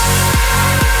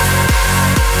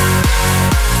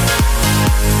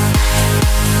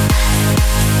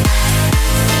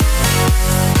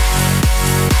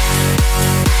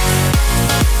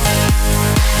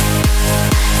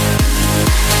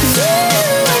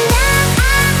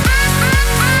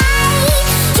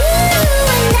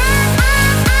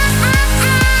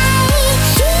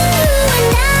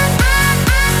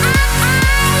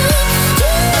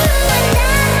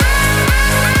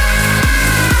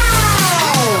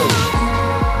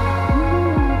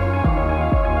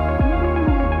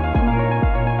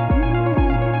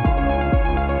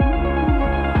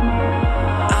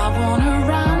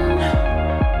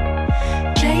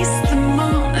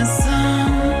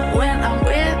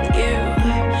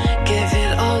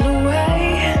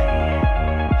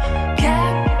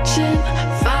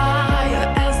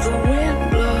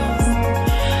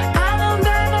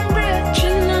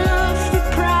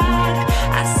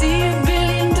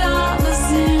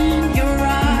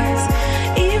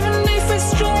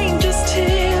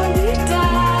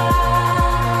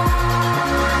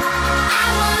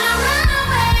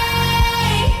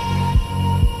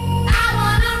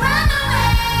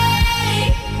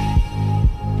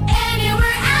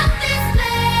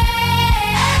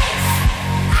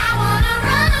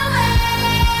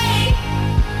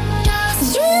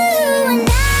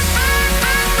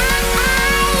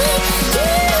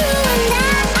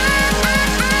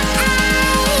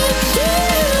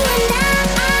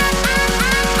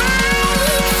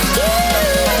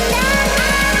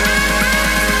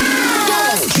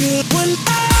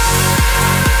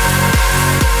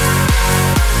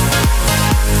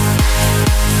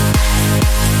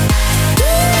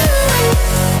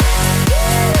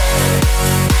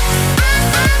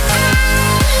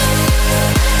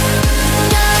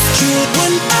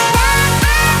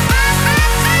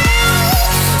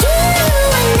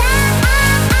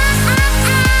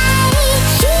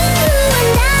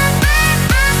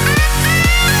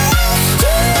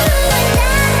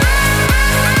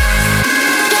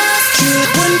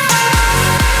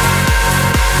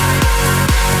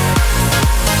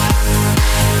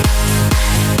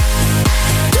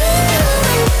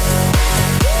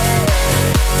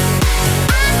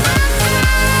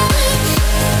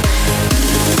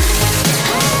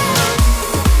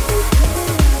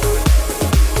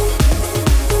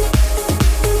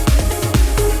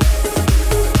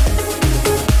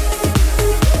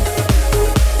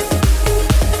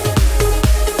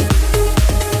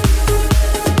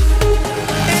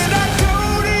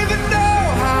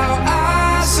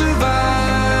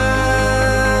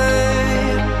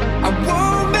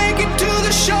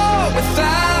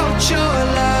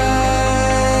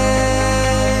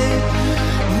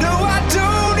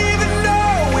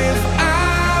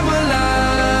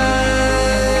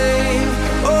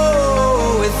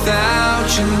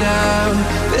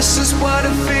 This is what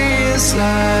it feels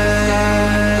like.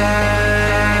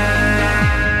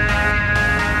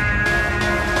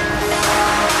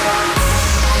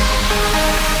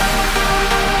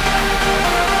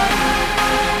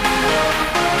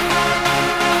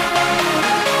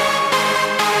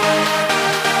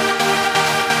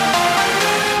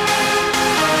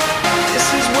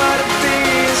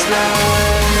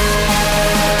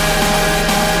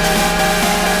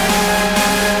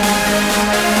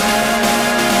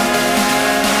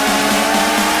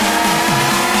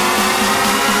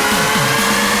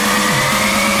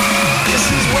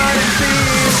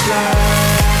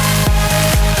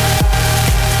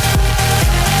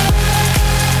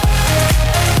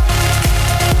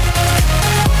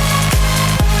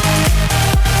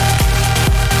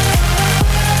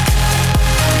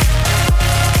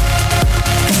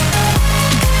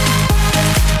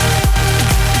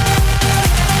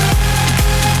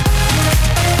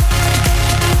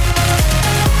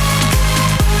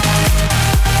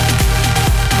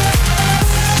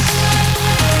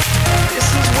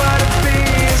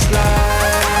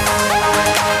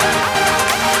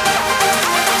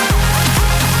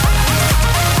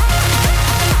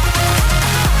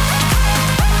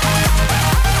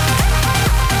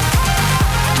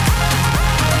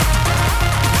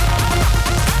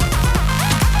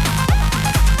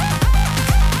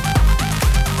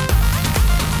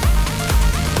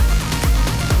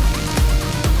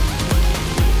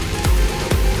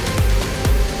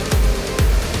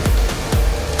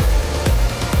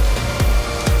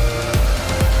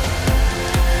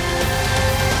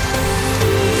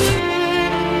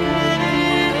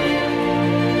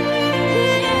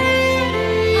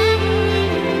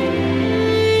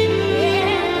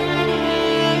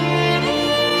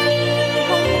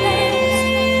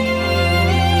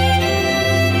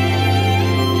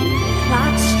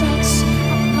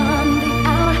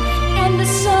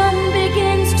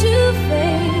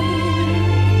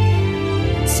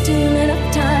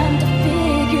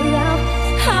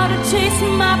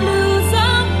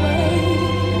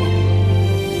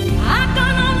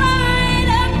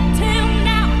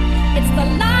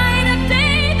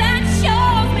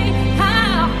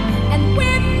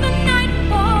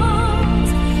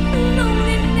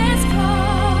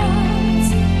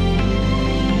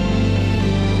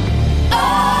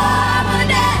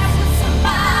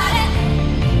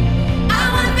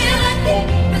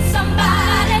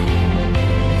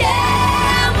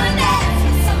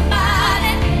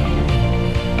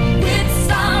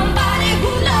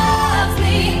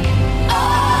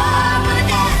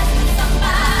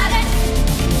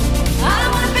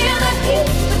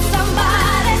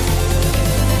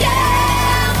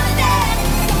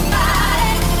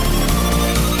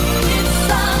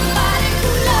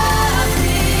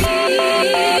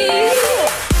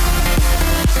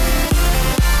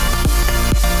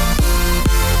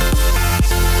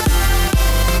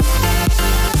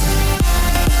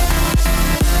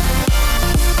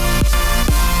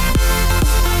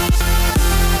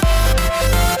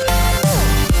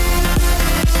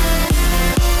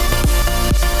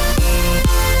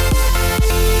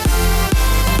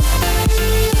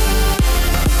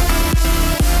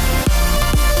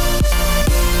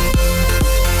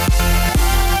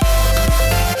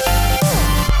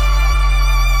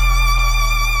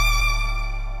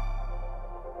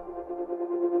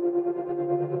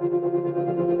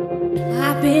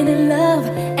 been in love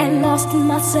and lost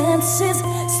my senses,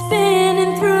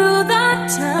 spinning through the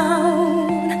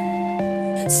town.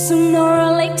 Sooner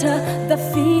or later, the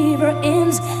fever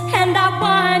ends, and I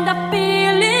wind up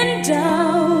feeling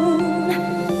down.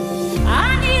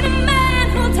 I need a man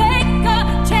who'll take a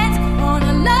chance on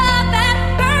a love that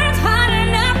burns hot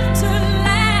enough to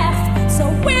last. So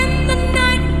when the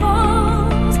night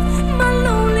falls, my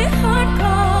lonely heart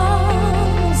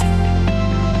calls.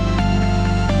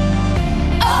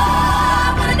 Oh,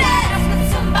 I wanna dance with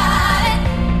somebody.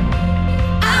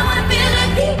 I wanna feel the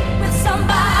heat with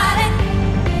somebody.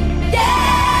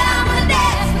 Yeah, I wanna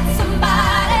dance with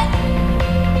somebody.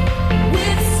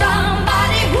 With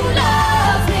somebody who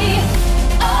loves me.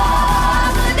 Oh, I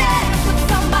wanna dance with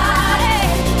somebody.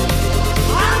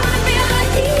 I wanna feel the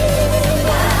heat with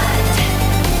somebody.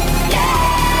 Yeah,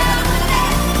 I wanna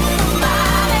dance with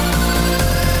somebody.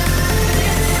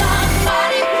 With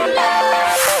somebody who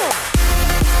loves me.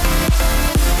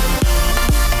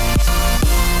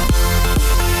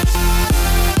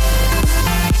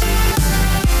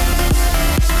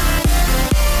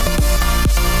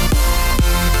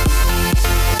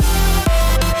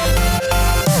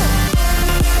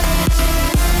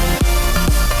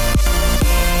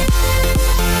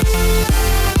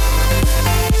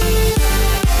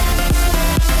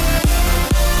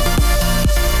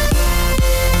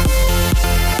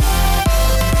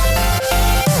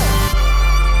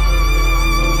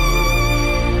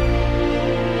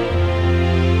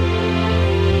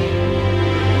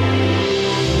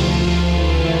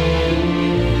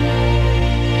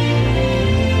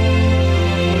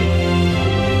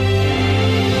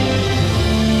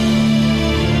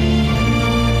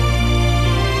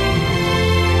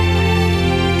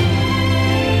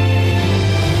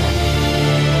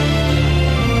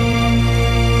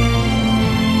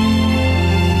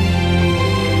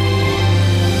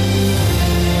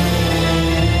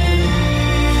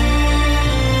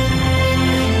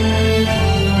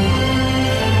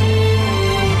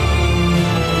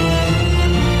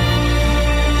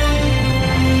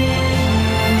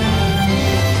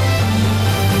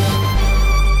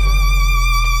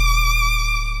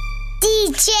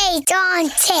 DJ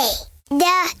Dante,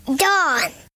 the